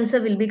first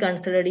answer will be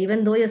considered,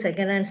 even though your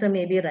second answer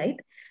may be right.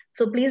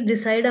 So please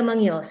decide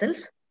among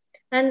yourselves.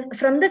 And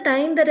from the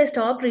time that I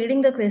stop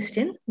reading the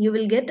question, you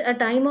will get a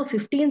time of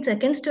 15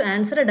 seconds to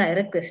answer a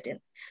direct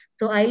question.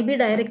 So I'll be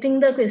directing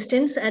the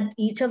questions at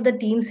each of the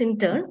teams in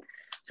turn.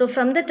 So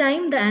from the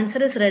time the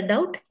answer is read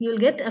out, you'll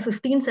get a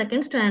 15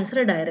 seconds to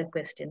answer a direct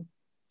question.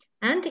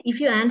 And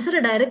if you answer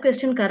a direct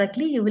question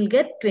correctly, you will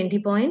get 20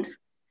 points.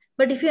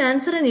 But if you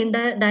answer an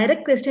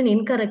direct question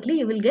incorrectly,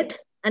 you will get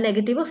a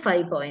negative of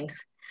 5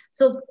 points.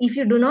 So if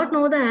you do not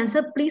know the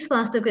answer, please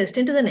pass the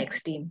question to the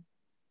next team.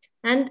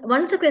 And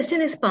once the question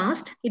is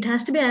passed, it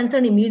has to be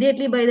answered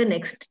immediately by the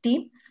next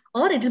team,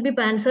 or it will be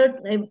passed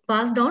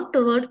on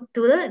to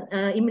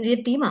the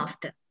immediate team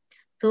after.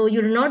 So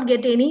you do not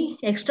get any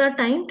extra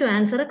time to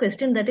answer a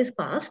question that is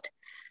passed.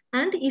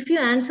 And if you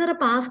answer a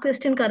past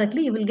question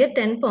correctly, you will get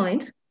 10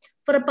 points.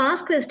 For a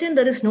past question,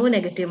 there is no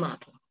negative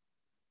marking.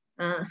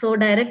 So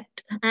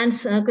direct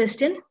answer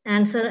question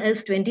answer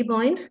is 20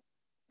 points.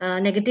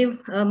 Negative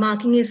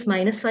marking is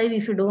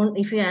 -5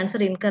 if you answer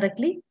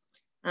incorrectly.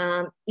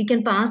 You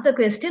can pass the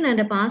question, and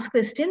a past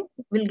question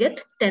will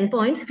get 10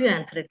 points if you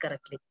answer it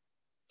correctly.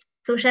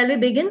 So shall we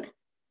begin?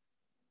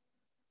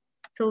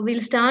 So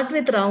we'll start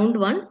with round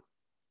 1.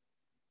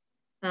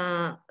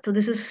 So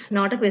this is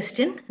not a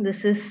question.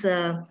 This is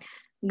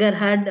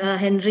Gerhard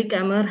Henrik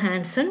Ammer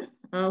Hansen,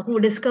 who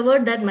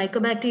discovered that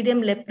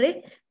Mycobacterium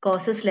leprae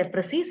causes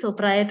leprosy. So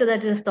prior to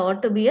that, it was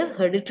thought to be a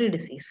hereditary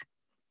disease.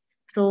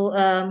 So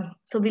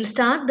we'll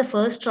start the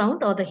first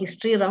round, or the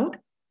history round.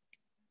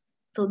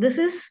 So this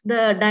is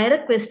the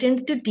direct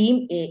question to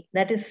team A,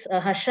 that is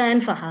Harsha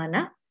and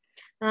Fahana.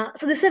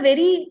 So this is a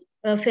very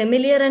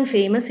familiar and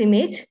famous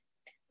image.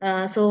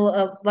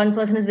 So one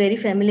person is very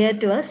familiar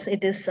to us.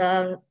 It is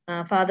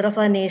father of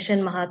our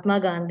nation,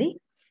 Mahatma Gandhi.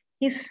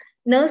 He's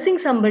nursing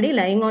somebody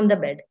lying on the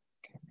bed.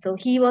 So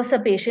he was a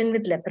patient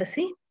with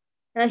leprosy.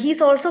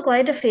 He's also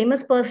quite a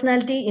famous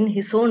personality in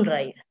his own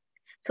right.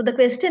 So the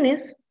question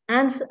is,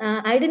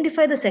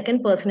 identify the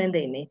second person in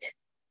the image.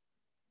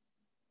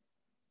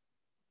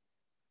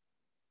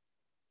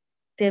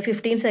 Say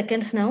 15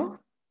 seconds now.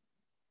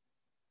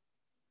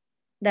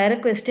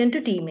 Direct question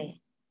to team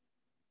A.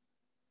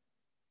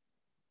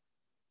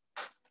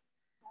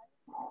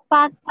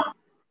 Pass.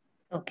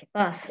 Okay,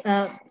 pass.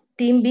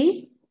 Team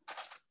B.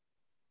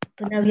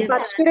 So now we have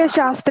Parshura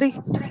Shastri.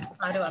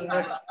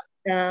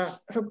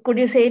 so could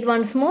you say it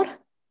once more?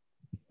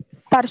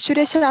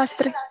 Parshura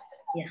Shastri.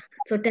 Yeah.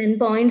 So 10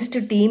 points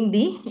to team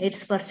B.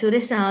 It's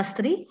Parshura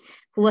Shastri,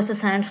 who was a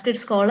Sanskrit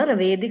scholar, a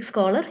Vedic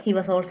scholar. He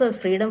was also a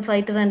freedom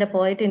fighter and a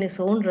poet in his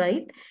own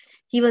right.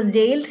 He was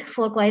jailed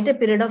for quite a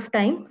period of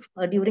time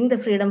during the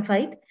freedom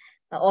fight,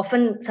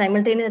 often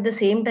simultaneously at the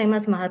same time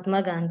as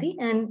Mahatma Gandhi.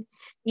 And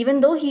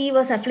even though he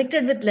was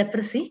afflicted with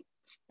leprosy,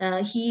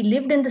 he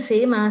lived in the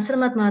same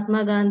ashram at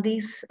Mahatma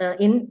Gandhi's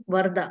in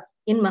Varda,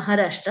 in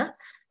Maharashtra.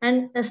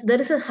 And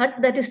there is a hut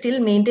that is still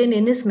maintained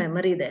in his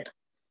memory there.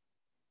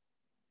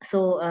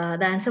 So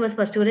the answer was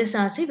Pasture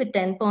Shastri with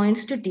 10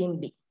 points to team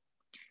B.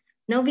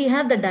 Now we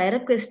have the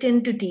direct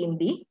question to team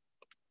B.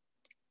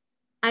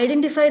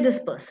 Identify this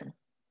person.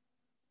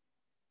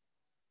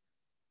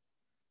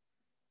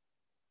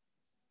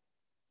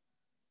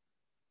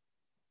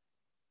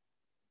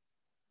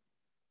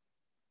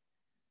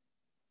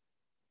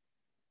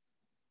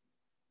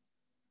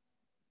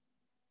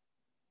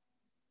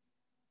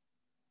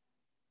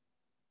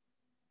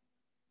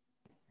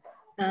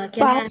 Can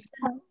Pass. I answer?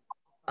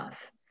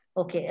 Pass.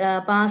 Okay,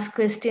 pass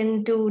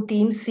question to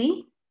team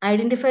C.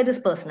 Identify this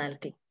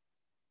personality.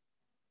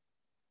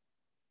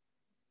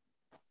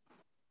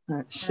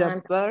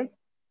 Shepherd.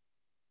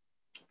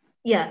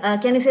 Yeah,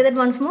 can you say that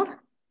once more?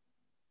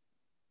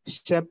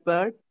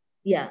 Shepherd.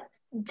 Yeah,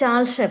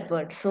 Charles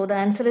Shepherd. So the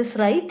answer is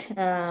right.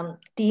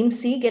 Team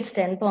C gets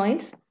 10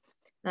 points.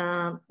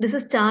 This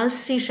is Charles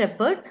C.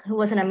 Shepherd, who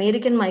was an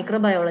American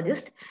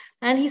microbiologist,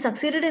 and he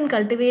succeeded in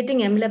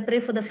cultivating M.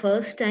 leprae for the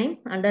first time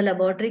under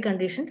laboratory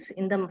conditions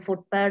in the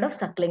footpad of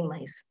suckling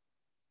mice.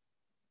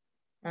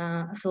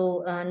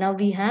 So now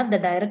we have the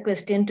direct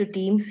question to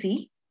team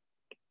C.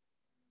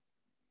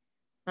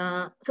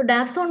 So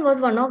dapsone was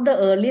one of the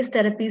earliest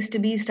therapies to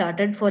be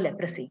started for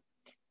leprosy.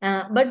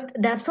 But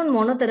dapsone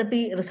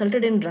monotherapy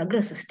resulted in drug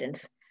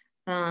resistance.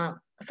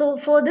 So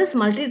for this,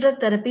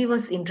 multi-drug therapy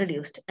was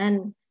introduced.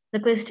 And the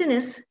question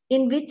is,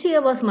 in which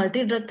year was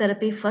multi-drug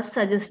therapy first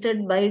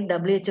suggested by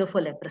WHO for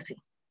leprosy?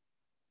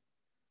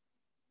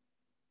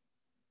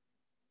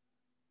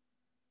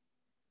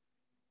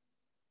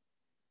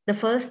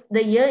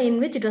 The year in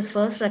which it was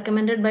first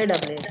recommended by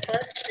WHO.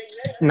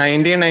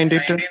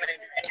 1992.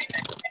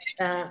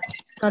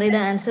 Sorry, the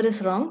answer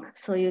is wrong.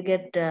 So you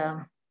get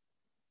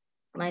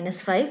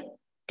 -5.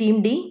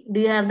 Team D,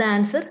 do you have the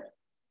answer?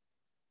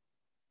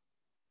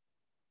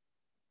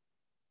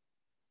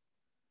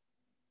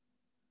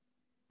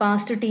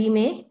 Pass to Team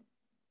A.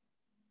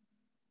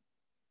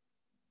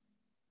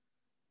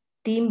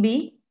 Team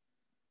B.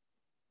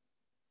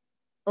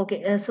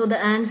 Okay, so the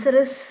answer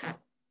is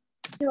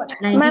Ma'am,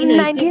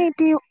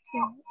 1980.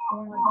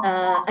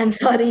 1980. I'm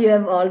sorry, you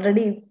have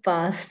already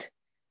passed.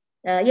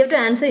 You have to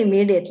answer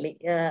immediately.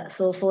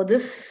 So for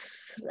this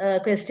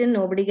question,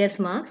 nobody gets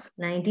marks.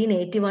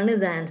 1981 is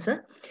the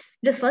answer.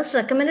 It was first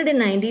recommended in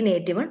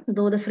 1981,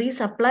 though the free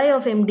supply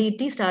of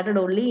MDT started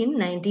only in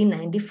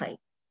 1995.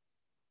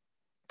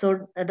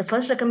 So the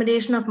first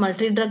recommendation of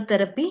multi-drug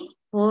therapy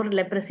for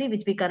leprosy,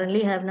 which we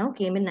currently have now,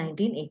 came in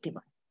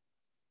 1981.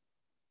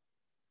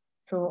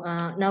 So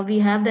now we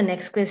have the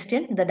next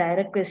question, the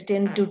direct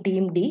question to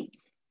Team D.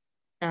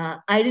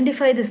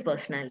 Identify this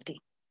personality.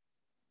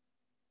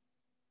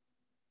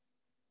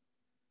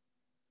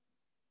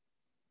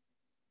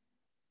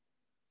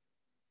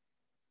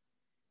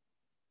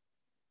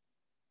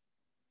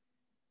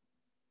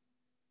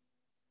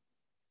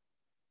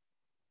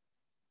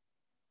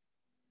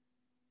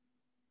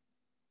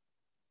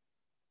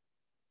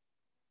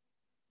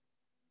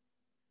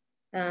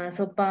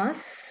 So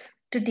pass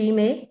to Team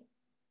A.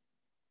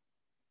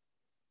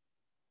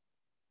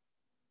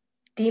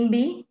 Team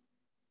B.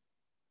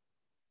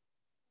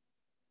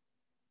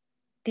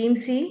 Team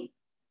C.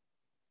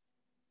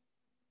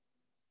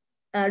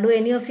 Do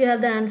any of you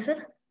have the answer?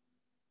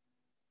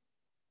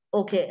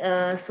 Okay,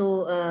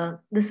 so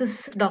this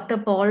is Dr.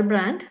 Paul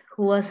Brandt,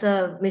 who was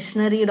a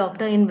missionary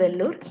doctor in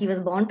Vellore. He was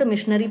born to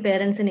missionary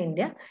parents in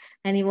India,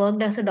 and he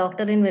worked as a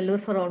doctor in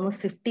Vellore for almost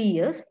 50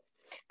 years.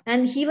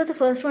 And he was the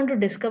first one to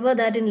discover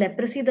that in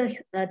leprosy, the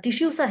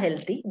tissues are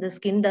healthy. The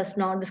skin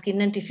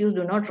and tissues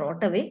do not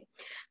rot away.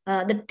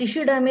 The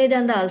tissue damage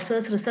and the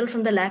ulcers result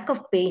from the lack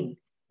of pain,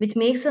 which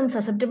makes them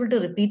susceptible to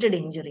repeated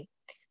injury.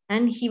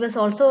 And he was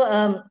also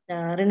a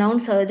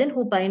renowned surgeon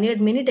who pioneered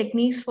many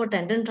techniques for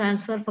tendon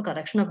transfer for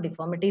correction of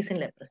deformities in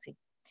leprosy.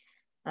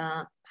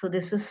 So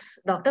this is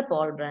Dr.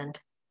 Paul Brandt.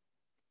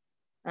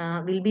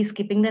 We'll be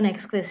skipping the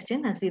next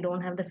question as we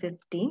don't have the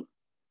 15.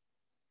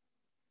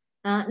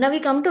 Now we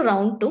come to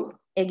round 2.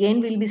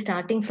 Again, we'll be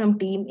starting from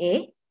Team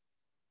A.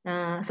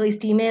 So is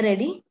Team A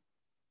ready?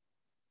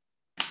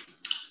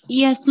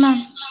 Yes,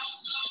 ma'am.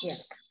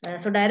 Yeah.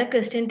 So direct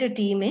question to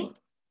Team A.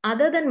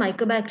 Other than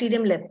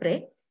Mycobacterium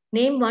leprae,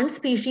 name one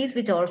species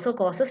which also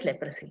causes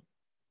leprosy.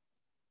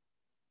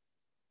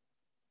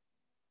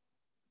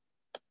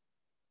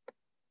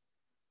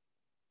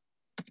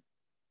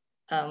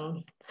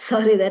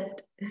 Sorry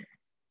that.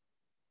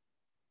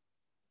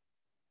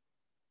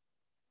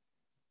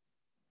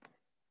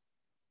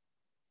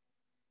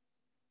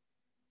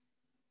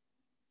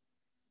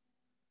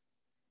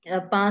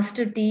 Pass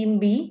to Team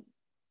B.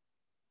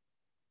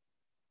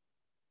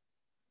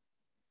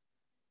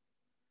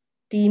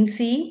 Team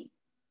C.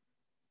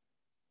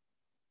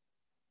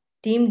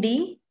 Team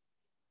D.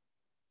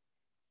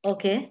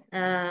 Okay,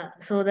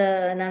 so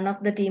none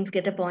of the teams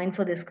get a point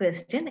for this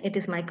question. It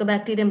is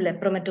Mycobacterium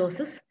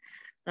lepromatosis.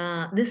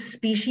 This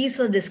species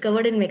was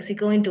discovered in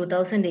Mexico in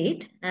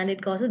 2008, and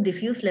it causes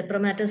diffuse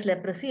lepromatous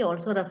leprosy,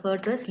 also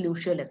referred to as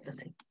lucio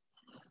leprosy.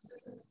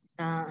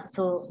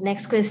 So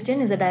next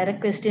question is a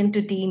direct question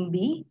to Team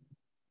B.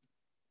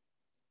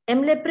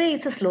 M. leprae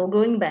is a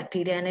slow-growing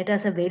bacteria, and it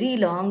has a very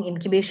long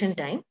incubation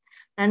time.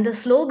 And the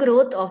slow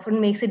growth often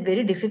makes it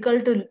very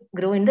difficult to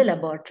grow in the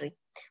laboratory.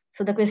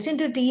 So the question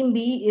to Team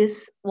B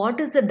is,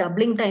 what is the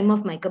doubling time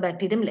of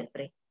Mycobacterium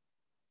leprae?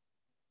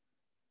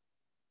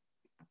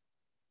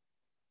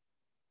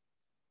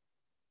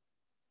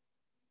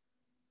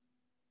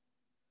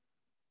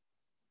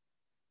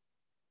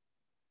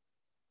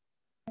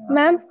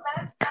 Ma'am,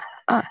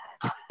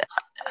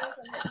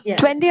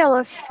 20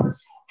 hours.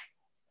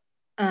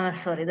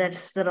 Sorry,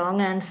 that's the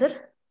wrong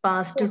answer.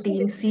 Pass to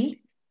Team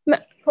C.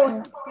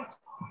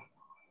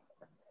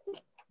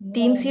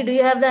 Team C, do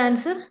you have the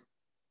answer?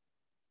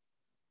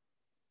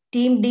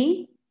 Team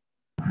D?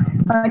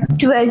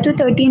 12 to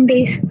 13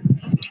 days.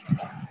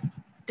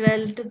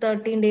 12 to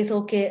 13 days,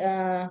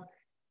 okay.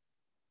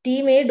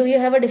 Team A, do you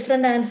have a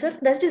different answer?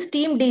 That is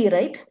Team D,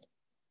 right?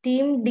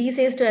 Team D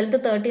says 12 to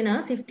 13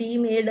 hours. If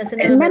Team A doesn't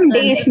have a Ma'am,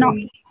 better days, answer,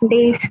 no.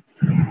 Days.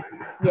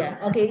 yeah,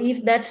 okay.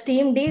 If that's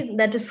Team D,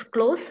 that is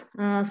close.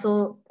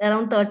 So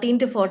around 13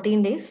 to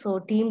 14 days. So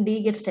Team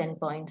D gets 10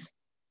 points.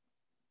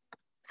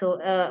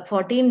 So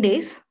 14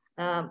 days,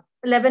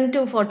 11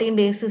 to 14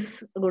 days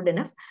is good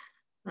enough.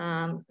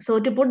 So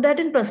to put that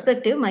in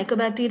perspective,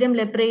 Mycobacterium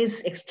leprae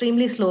is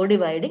extremely slow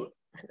dividing.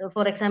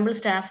 For example,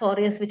 Staph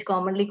aureus, which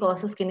commonly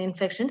causes skin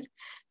infections,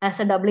 has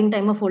a doubling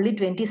time of only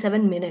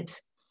 27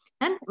 minutes.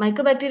 And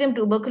Mycobacterium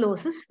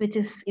tuberculosis, which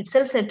is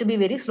itself said to be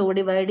very slow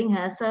dividing,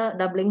 has a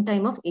doubling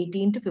time of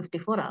 18 to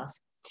 54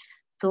 hours.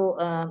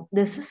 So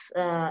this is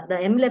the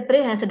M.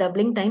 leprae has a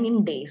doubling time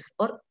in days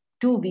or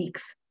 2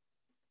 weeks.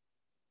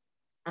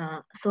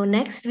 So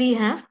next we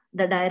have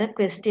the direct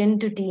question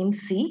to Team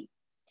C.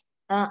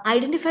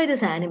 Identify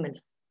this animal.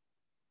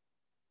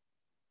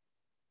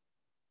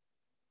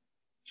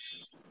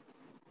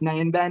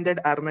 Nine-banded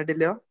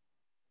armadillo.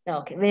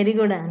 Okay, very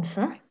good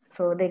answer.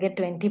 So they get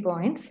 20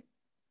 points.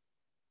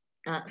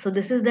 So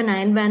this is the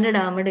nine-banded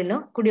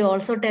armadillo. Could you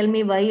also tell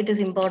me why it is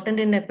important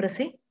in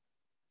leprosy?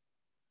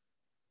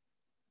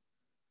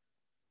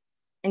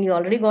 And you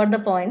already got the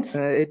points.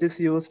 It is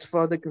used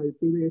for the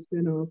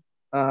cultivation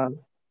of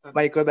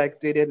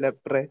Mycobacterium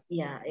leprae.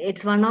 Yeah,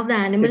 it's one of the It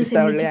animals is the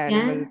in which only you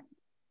animal. can.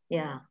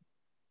 Yeah.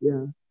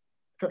 Yeah.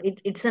 So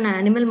it's an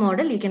animal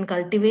model. You can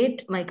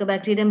cultivate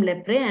Mycobacterium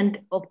leprae and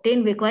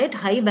obtain quite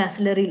high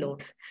bacillary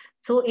loads.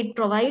 So it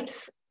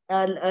provides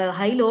a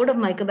high load of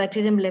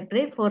Mycobacterium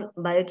leprae for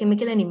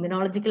biochemical and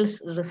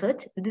immunological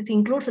research. This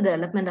includes the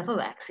development of a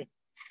vaccine.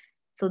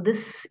 So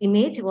this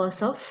image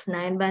was of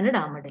nine-banded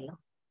armadillo.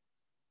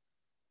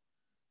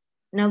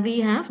 Now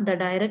we have the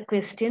direct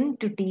question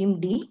to team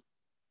D.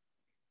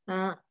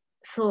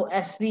 So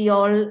as we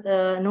all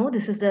know,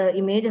 this is the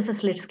image of a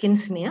slit skin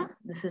smear.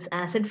 This is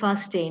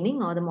acid-fast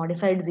staining or the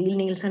modified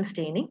Zeal-Nielsen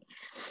staining.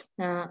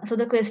 So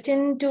the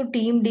question to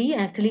team D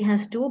actually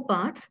has two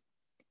parts.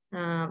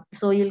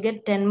 So you'll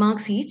get 10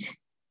 marks each.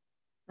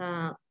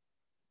 For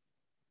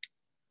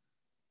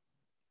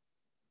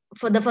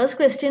the first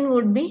question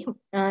would be,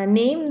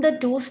 name the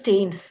two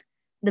stains.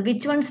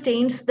 Which one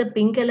stains the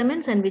pink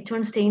elements and which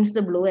one stains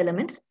the blue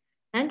elements.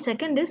 And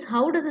second is,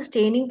 how does the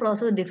staining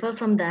process differ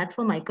from that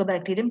for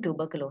Mycobacterium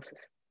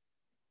tuberculosis?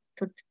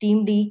 So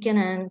team D can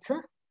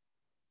answer.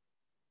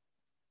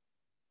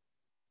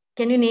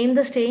 Can you name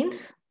the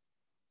stains?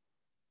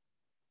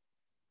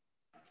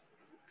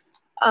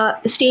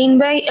 Stained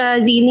by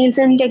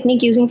Zeal-Nielsen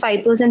technique using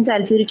 5%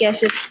 sulfuric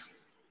acid.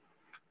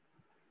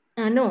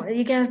 No,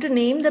 you have to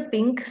name the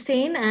pink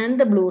stain and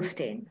the blue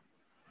stain.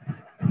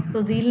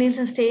 So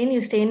Zeal-Nielsen stain,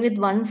 you stain with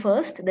one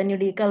first, then you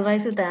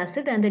decolorize with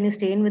acid, and then you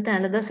stain with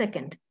another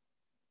second.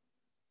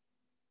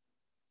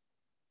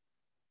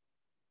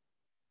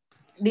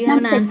 Do you have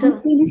an answer? Second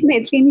stage is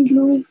methylene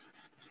blue.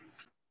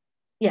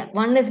 Yeah,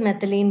 one is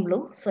methylene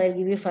blue. So I'll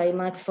give you 5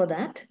 marks for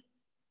that.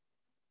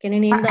 Can you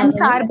name the And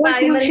other one?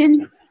 carbol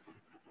fusion.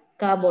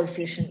 Carbol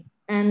fusion.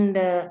 And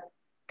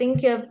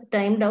think you have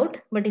timed out,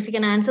 but if you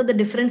can answer the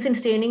difference in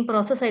staining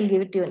process, I'll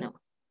give it to you now.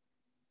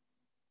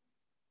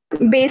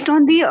 Based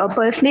on the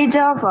percentage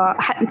of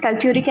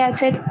sulfuric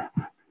acid.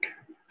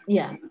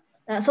 Yeah.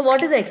 So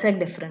what is the exact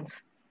difference?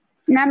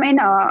 Ma'am, in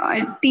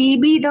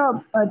TB,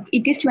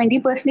 it is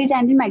 20%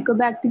 and in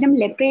Mycobacterium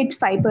leprae, it's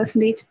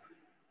 5%.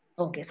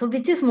 Okay, so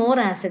which is more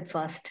acid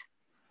fast?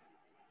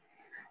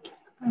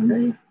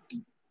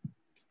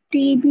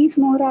 TB is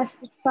more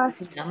acid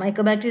fast. Yeah,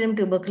 Mycobacterium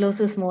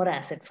tuberculosis is more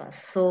acid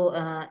fast. So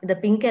the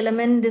pink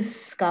element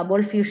is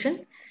carbol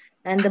fusion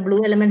and the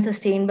blue elements are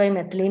stained by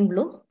methylene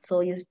blue. So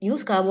you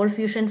use carbol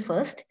fusion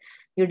first.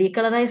 You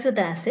decolorize with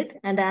acid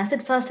and the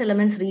acid fast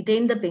elements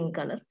retain the pink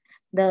color.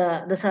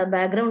 The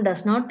background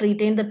does not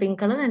retain the pink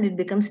color and it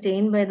becomes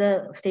stained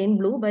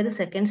blue by the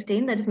second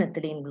stain, that is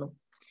methylene blue.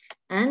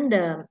 And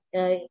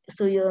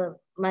so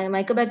my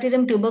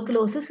Mycobacterium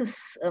tuberculosis is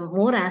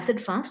more acid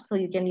fast, so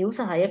you can use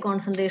a higher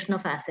concentration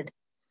of acid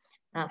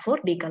for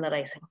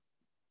decolorizing.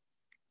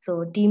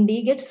 So team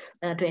D gets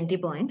 20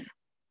 points.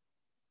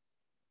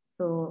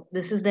 So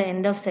this is the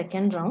end of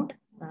second round.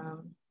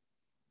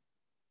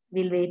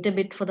 We'll wait a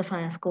bit for the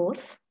final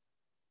scores.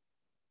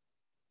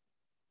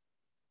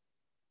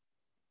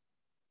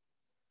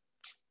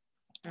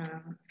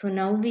 So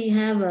now we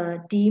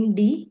have team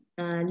D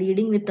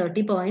leading with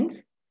 30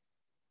 points.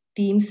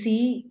 Team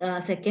C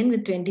second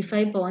with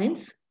 25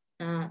 points.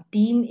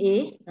 Team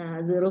A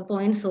 0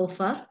 points so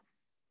far.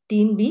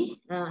 Team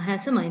B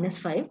has a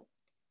 -5.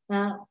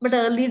 But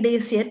early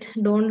days yet,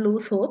 don't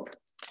lose hope.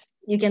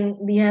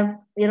 We are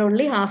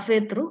only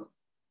halfway through.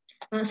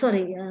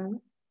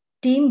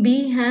 Team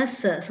B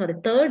has,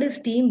 third is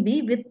Team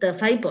B with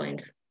 5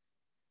 points.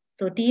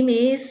 So Team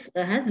A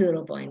has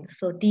 0 points.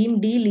 So Team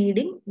D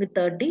leading with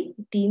 30,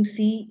 Team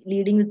C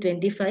leading with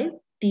 25,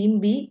 Team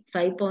B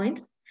 5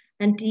 points,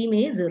 and Team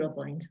A 0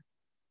 points.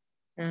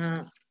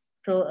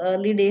 So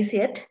early days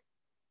yet.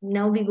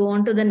 Now we go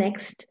on to the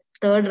next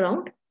third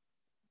round.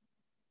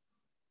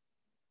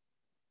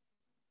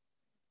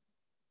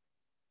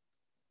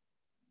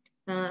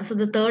 So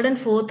the third and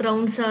fourth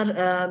rounds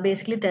are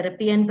basically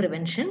therapy and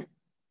prevention.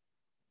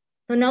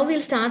 So now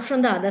we'll start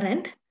from the other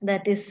end.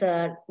 That is,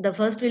 the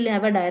first we'll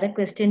have a direct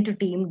question to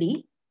Team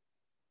D.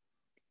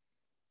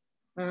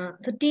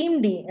 So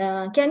Team D,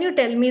 can you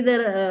tell me the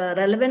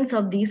relevance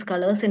of these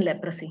colors in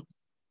leprosy?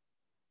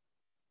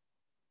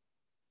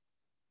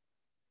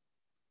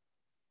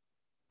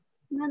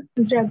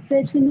 Drug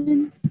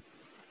regimen.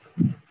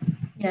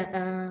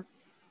 Yeah,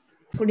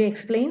 could you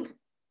explain?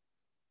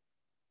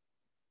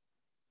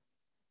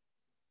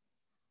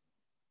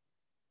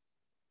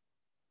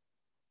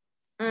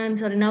 I'm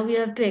sorry, now we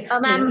have to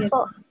explain.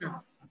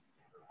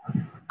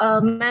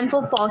 Ma'am,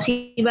 for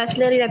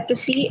paucibacillary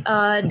leprosy,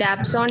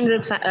 dapsone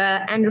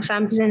and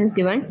rifampicin is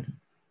given.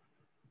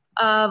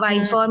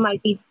 While for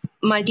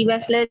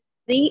multibacillary,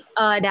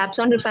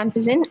 dapsone,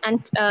 rifampicin,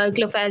 and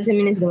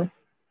clofazimine is given.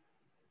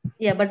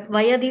 Yeah, but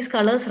why are these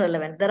colors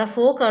relevant? There are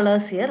 4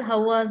 colors here.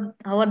 How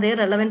are they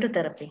relevant to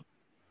therapy?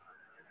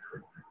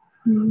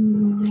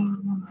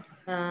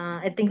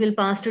 I think we'll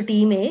pass to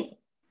team A.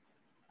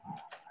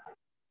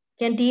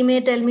 Can team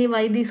A tell me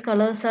why these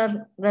colors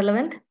are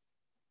relevant?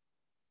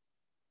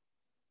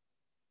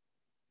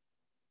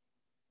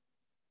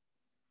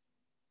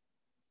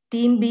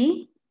 Team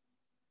B.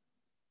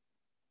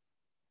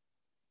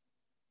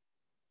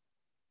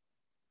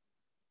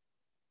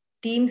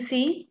 Team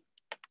C.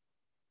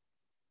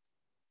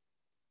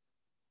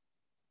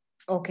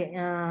 Okay,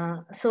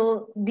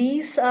 so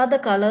these are the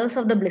colors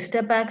of the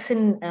blister packs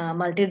in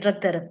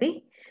multi-drug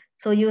therapy.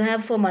 So you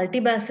have for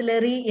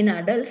multibacillary in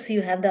adults,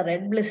 you have the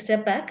red blister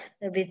pack,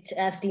 which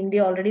as Team D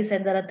already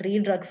said, there are 3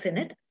 drugs in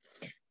it.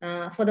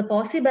 For the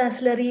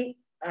paucibacillary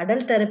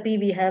adult therapy,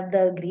 we have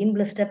the green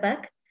blister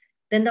pack.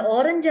 Then the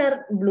orange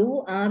or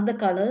blue are the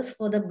colors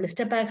for the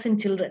blister packs in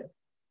children.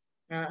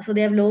 So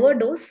they have lower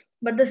dose,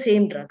 but the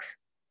same drugs.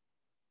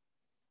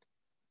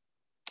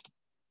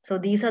 So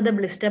these are the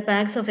blister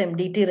packs of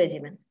MDT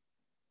regimen.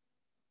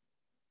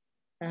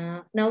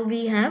 Now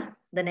we have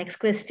the next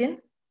question.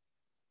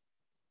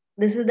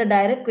 This is the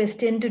direct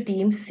question to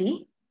team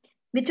C.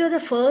 Which was the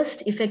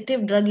first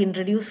effective drug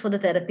introduced for the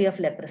therapy of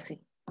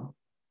leprosy?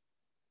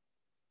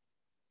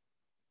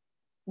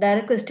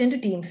 Direct question to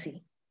team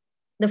C.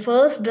 The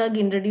first drug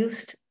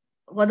introduced,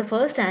 or the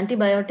first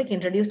antibiotic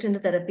introduced in the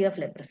therapy of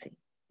leprosy,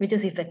 which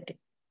is effective.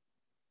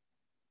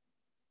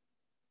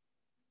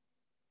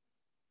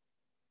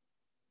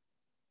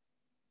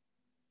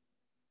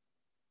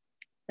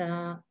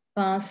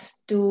 Pass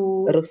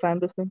to...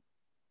 Rifampicin.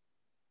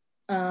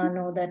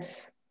 No,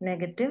 that's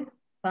negative.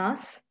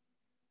 Pass.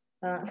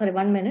 Sorry,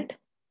 1 minute.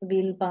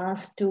 We'll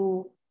pass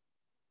to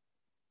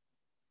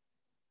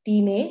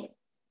team A.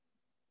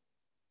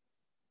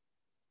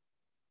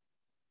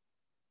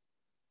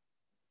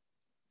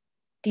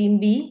 Team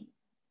B.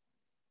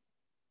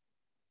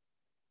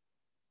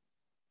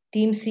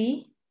 Team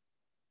C.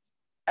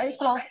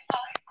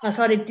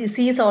 Sorry,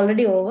 C is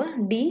already over.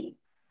 D.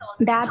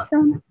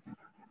 Dapsone.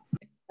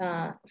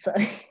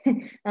 Sorry.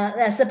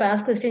 As a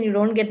past question, you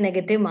don't get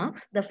negative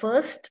marks. The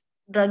first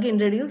drug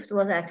introduced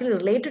was actually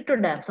related to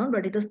dapsone,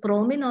 but it was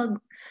bromine or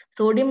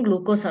sodium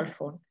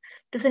glucosulfone.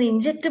 It is an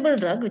injectable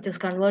drug which is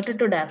converted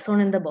to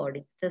dapsone in the body.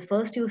 It was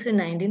first used in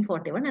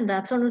 1941, and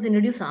dapsone was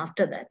introduced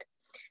after that.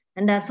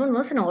 And dapsone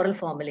was an oral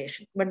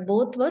formulation, but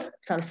both were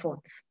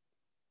sulfones.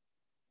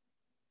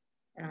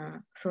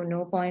 So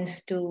no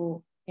points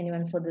to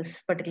anyone for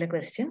this particular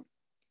question.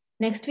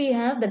 Next, we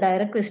have the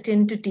direct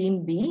question to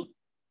team B.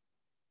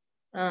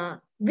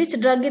 Which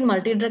drug in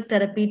multi-drug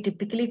therapy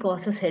typically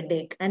causes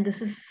headache? And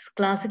this is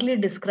classically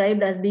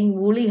described as being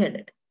woolly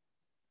headed.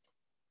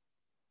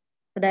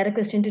 The direct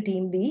question to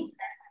team B.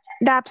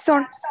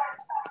 Dapsone.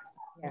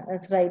 Yeah,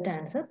 that's right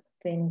answer.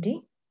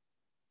 20.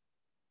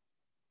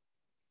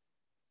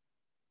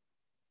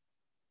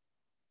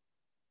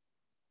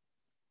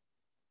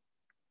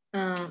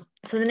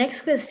 So the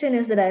next question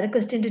is the direct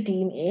question to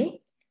team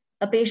A.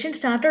 A patient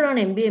started on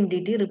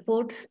MBMDT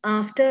reports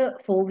after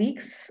 4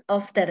 weeks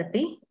of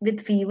therapy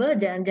with fever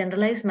and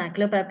generalized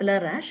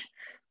maculopapular rash.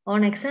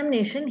 On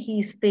examination, he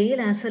is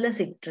pale as well as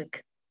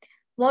icteric.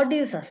 What do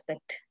you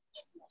suspect?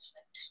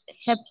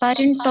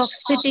 Heparin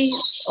toxicity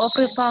of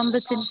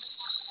rifampicin.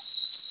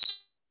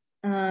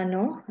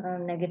 No,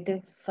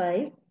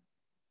 -5.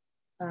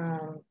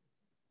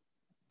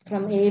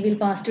 From A, we'll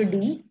pass to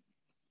D.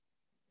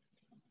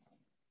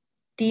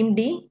 Team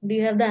D, do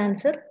you have the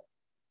answer?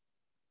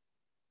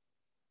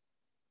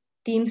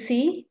 Team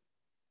C?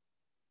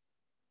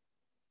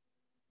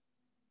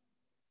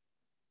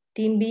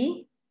 Team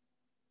B?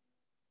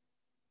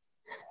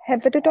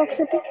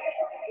 Hepatotoxicity.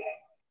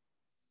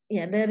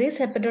 Yeah, there is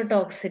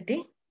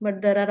hepatotoxicity,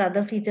 but there are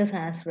other features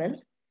as well.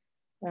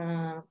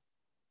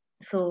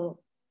 So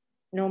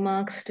no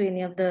marks to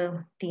any of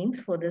the teams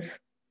for this.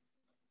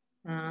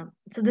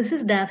 So this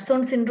is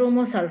dapsone syndrome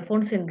or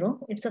sulfone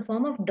syndrome. It's a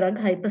form of drug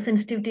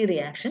hypersensitivity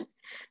reaction,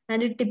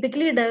 and it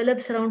typically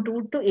develops around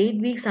 2 to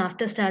 8 weeks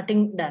after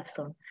starting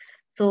dapsone.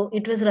 So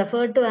it was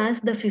referred to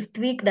as the 5th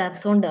week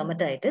dapsone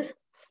dermatitis.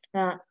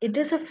 It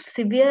is a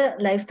severe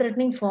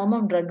life-threatening form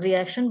of drug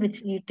reaction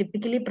which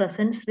typically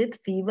presents with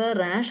fever,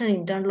 rash, and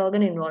internal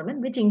organ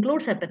involvement, which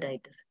includes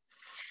hepatitis.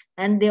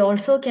 And they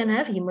also can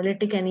have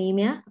hemolytic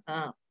anemia,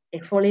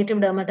 exfoliative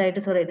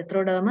dermatitis or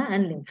erythroderma,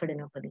 and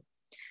lymphadenopathy.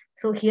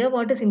 So here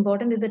what is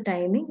important is the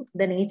timing,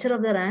 the nature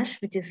of the rash,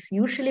 which is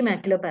usually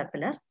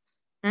maculopapular,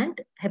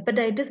 and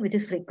hepatitis, which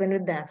is frequent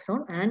with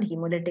dapsone, and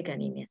hemolytic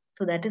anemia.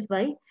 So that is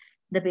why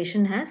the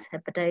patient has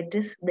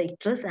hepatitis, the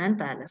icterus, and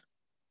pallor.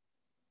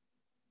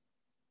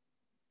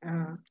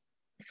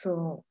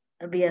 So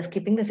we are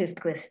skipping the 5th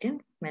question,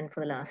 meant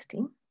for the last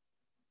team.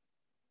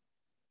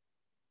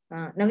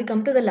 Now we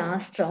come to the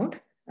last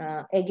round.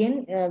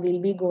 Again,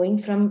 we'll be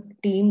going from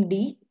team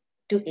D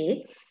to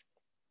A.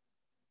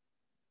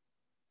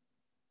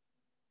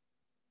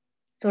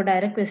 So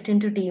direct question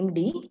to team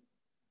D.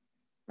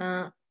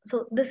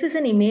 So this is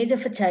an image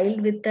of a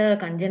child with a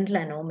congenital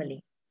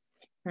anomaly.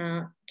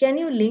 Can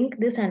you link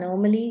this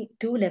anomaly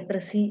to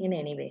leprosy in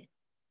any way?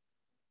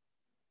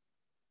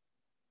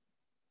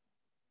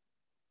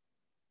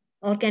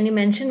 Or can you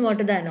mention what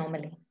is the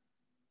anomaly?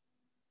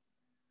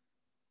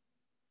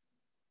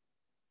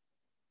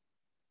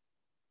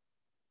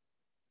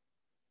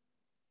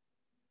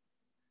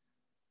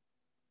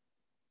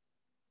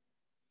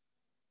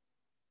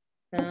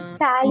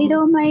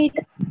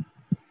 Thalidomide.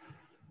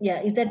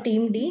 Yeah, is that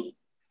team D?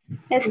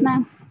 Yes,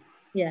 ma'am.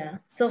 Yeah.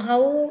 So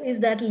how is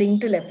that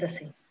linked to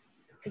leprosy?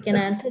 If you can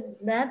answer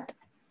that,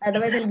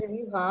 otherwise I'll give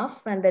you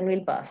half and then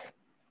we'll pass.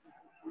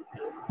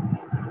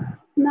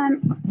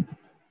 Ma'am.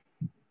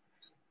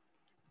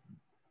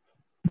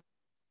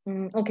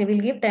 Okay, we'll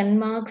give 10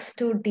 marks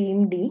to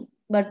team D,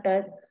 but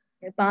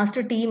pass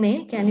to team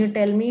A. Can you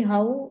tell me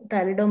how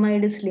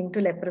thalidomide is linked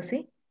to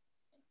leprosy?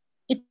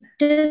 It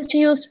is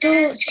used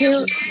to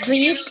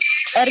treat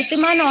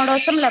erythema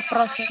nodosum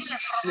leprosum.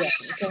 Yeah,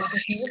 so it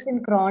is used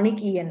in chronic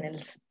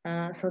ENLs.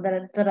 So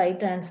that's the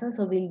right answer.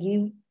 So we'll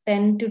give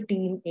 10 to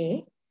team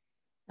A.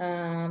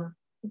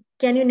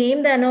 Can you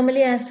name the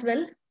anomaly as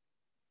well?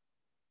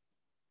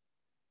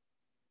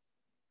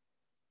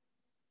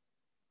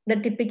 The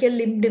typical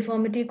limb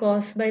deformity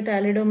caused by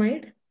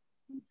thalidomide?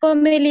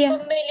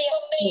 Pomelia.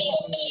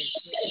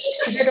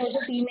 Is that also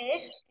team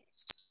A?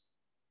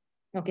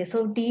 Okay,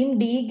 so team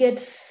D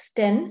gets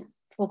 10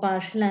 for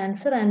partial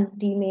answer and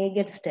team A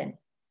gets 10.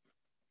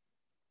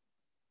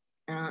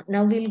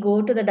 Now we'll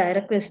go to the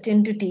direct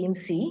question to team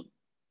C.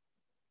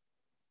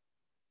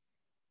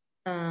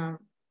 In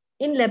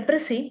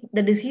leprosy,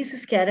 the disease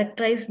is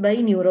characterized by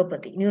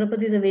neuropathy.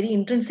 Neuropathy is a very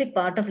intrinsic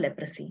part of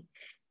leprosy.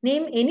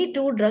 Name any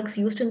 2 drugs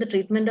used in the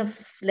treatment of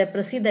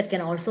leprosy that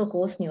can also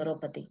cause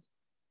neuropathy.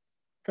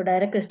 So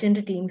direct question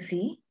to team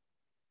C.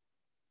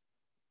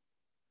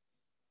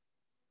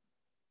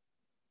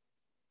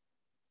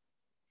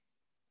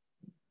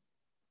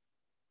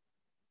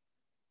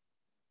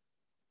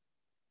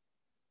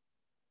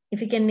 If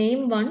you can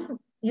name one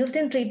used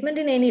in treatment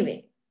in any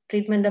way,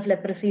 treatment of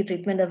leprosy,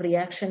 treatment of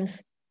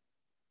reactions.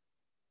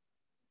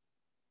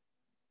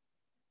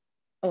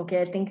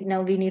 Okay, I think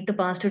now we need to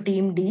pass to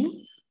team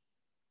D.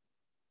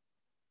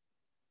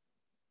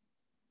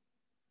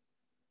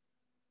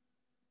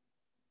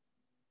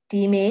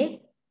 Team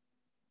A.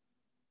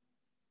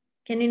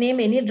 Can you name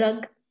any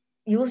drug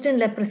used in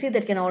leprosy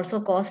that can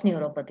also cause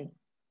neuropathy?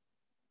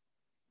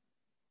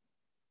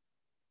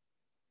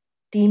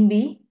 Team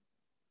B.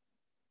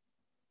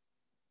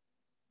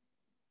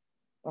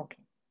 Okay.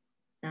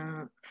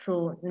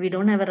 So we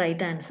don't have a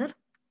right answer.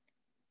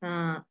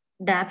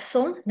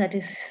 Dapsone, that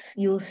is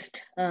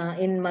used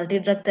in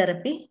multi-drug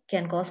therapy,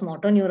 can cause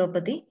motor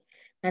neuropathy.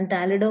 And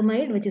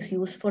thalidomide, which is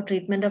used for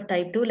treatment of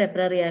type 2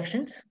 lepra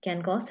reactions,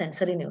 can cause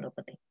sensory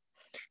neuropathy.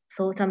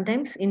 So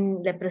sometimes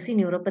in leprosy,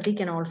 neuropathy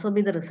can also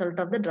be the result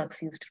of the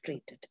drugs used to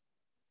treat it.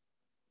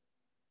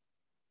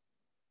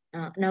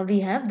 Now we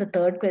have the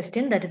third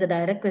question, that is a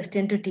direct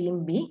question to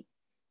team B.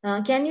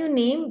 Can you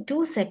name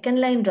 2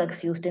 second-line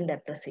drugs used in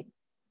leprosy?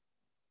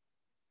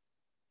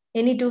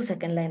 Any 2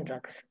 second-line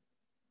drugs?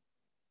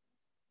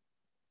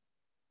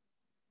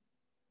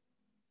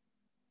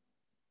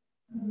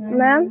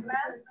 Ma'am,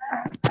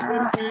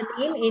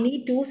 Name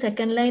any 2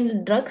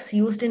 second-line drugs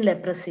used in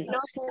leprosy.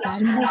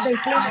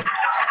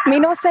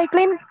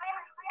 minocycline,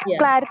 Yeah.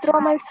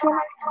 clarithromycin.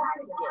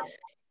 Yes.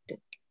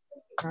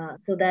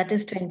 So that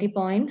is 20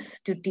 points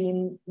to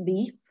team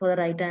B for the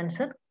right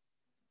answer.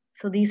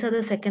 So these are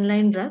the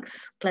second-line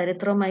drugs: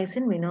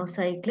 clarithromycin,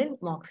 minocycline,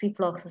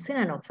 moxifloxacin,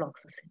 and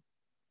ofloxacin.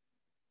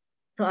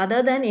 So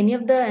other than any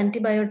of the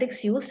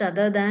antibiotics used,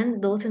 other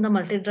than those in the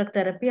multi-drug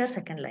therapy, are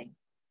second-line.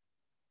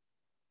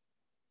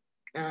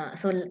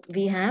 So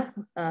we have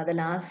the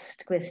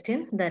last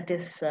question, that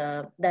is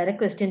direct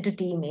question to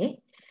team A.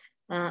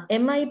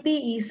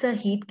 MIP is a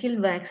heat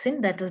kill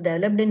vaccine that was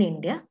developed in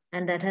India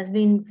and that has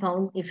been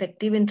found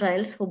effective in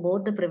trials for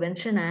both the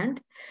prevention and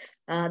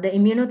the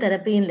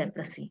immunotherapy in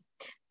leprosy.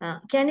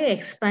 Can you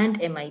expand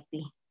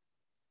MIP?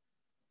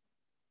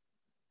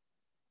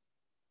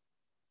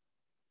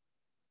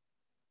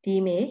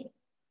 Team A.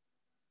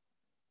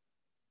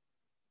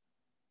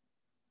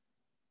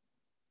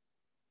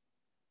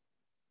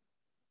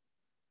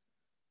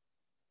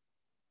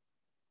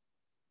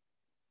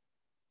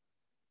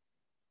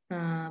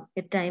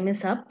 Your time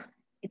is up.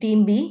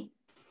 Team B.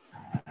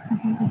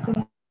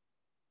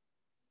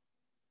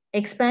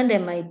 Expand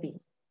MIP.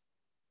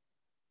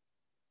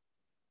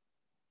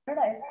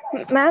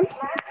 Ma'am,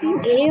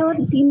 A or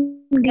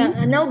team D?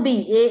 Now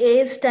B.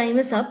 A's time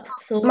is up.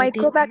 So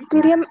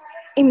Mycobacterium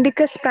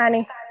indicus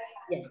prani.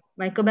 yeah,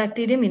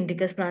 Mycobacterium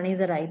indicus prani is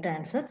the right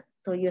answer.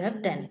 So you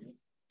have 10.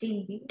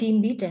 Team B.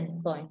 Team B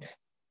 10 points.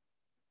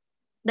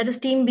 That is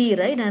team B,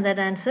 right? And that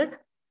answered?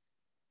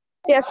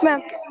 Yes,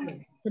 ma'am.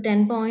 So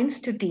 10 points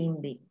to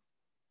team B.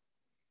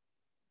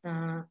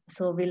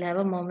 So we'll have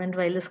a moment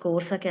while the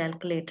scores are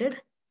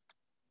calculated.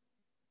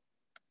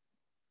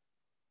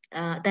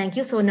 Thank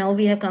you. So now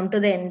we have come to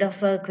the end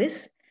of our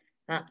quiz.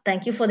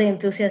 Thank you for the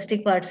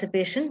enthusiastic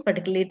participation,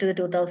 particularly to the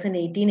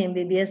 2018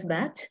 MBBS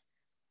batch.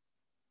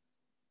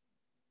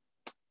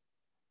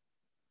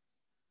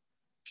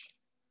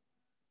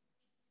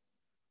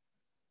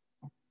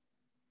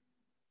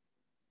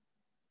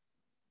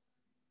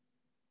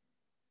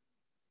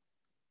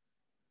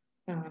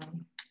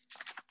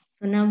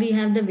 So now we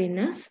have the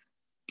winners.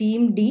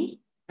 Team D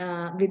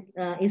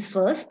is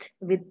first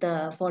with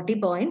 40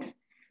 points.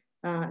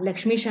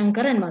 Lakshmi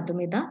Shankar and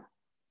Madhumita.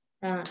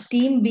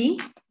 Team B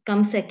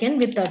comes second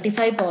with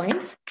 35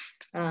 points.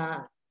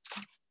 That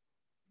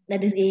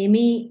is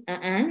Amy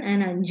Ann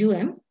and Anju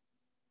M.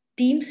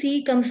 Team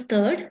C comes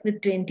third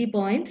with 20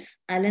 points.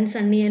 Alan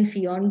Sunny and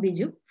Fionn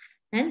Biju.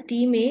 And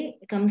Team A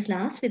comes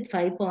last with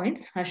 5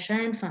 points. Harsha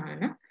and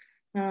Fahana.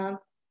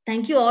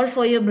 Thank you all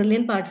for your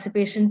brilliant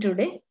participation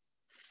today.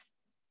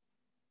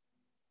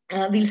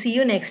 We'll see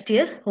you next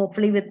year,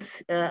 hopefully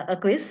with a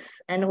quiz,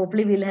 and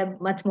hopefully we'll have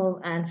much more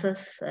answers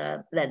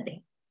that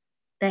day.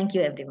 Thank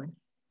you, everyone.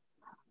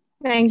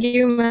 Thank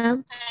you,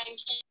 ma'am.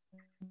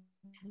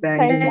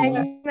 Thank you, Thank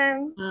ma'am. you,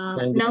 ma'am.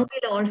 Now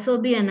we'll also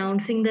be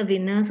announcing the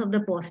winners of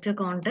the poster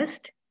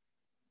contest.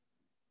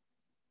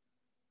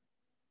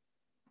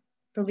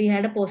 So we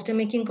had a poster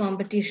making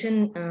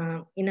competition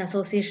in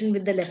association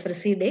with the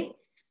Leprosy Day.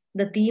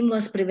 The theme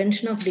was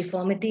prevention of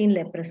deformity in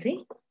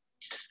leprosy.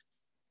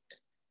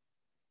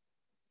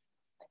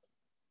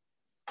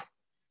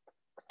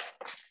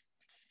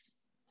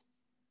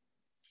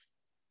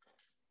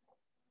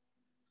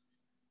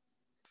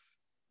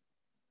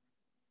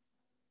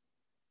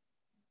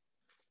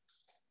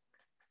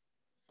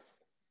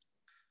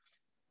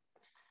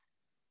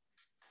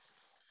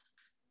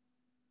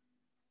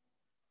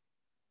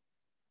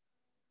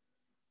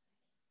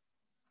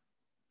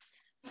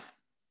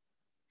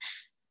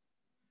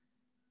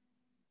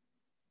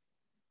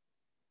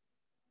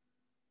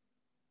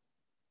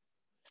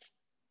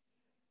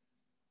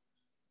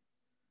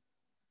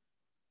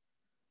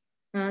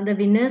 The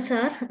winners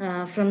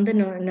are from the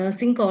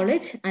nursing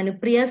college,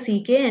 Anupriya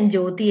CK and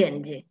Jyoti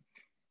NJ.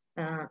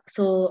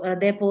 So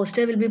their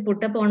poster will be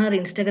put up on our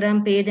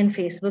Instagram page and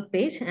Facebook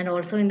page and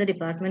also in the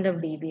Department of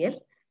DBL.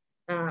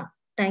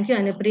 Thank you,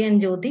 Anupriya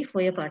and Jyoti,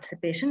 for your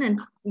participation. And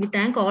we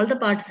thank all the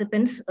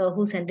participants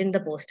who sent in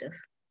the posters.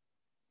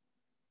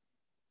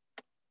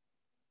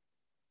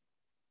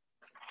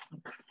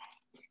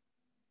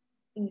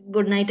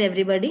 Good night,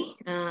 everybody.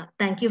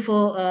 Thank you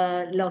for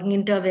logging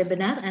into our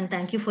webinar and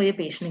thank you for your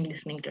patient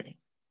listening today.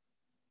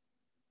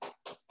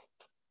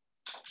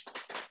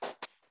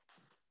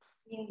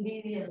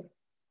 We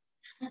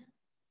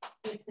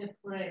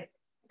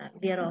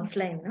are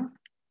offline, no?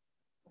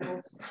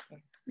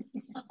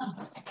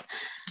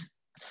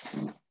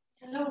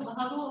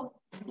 Hello,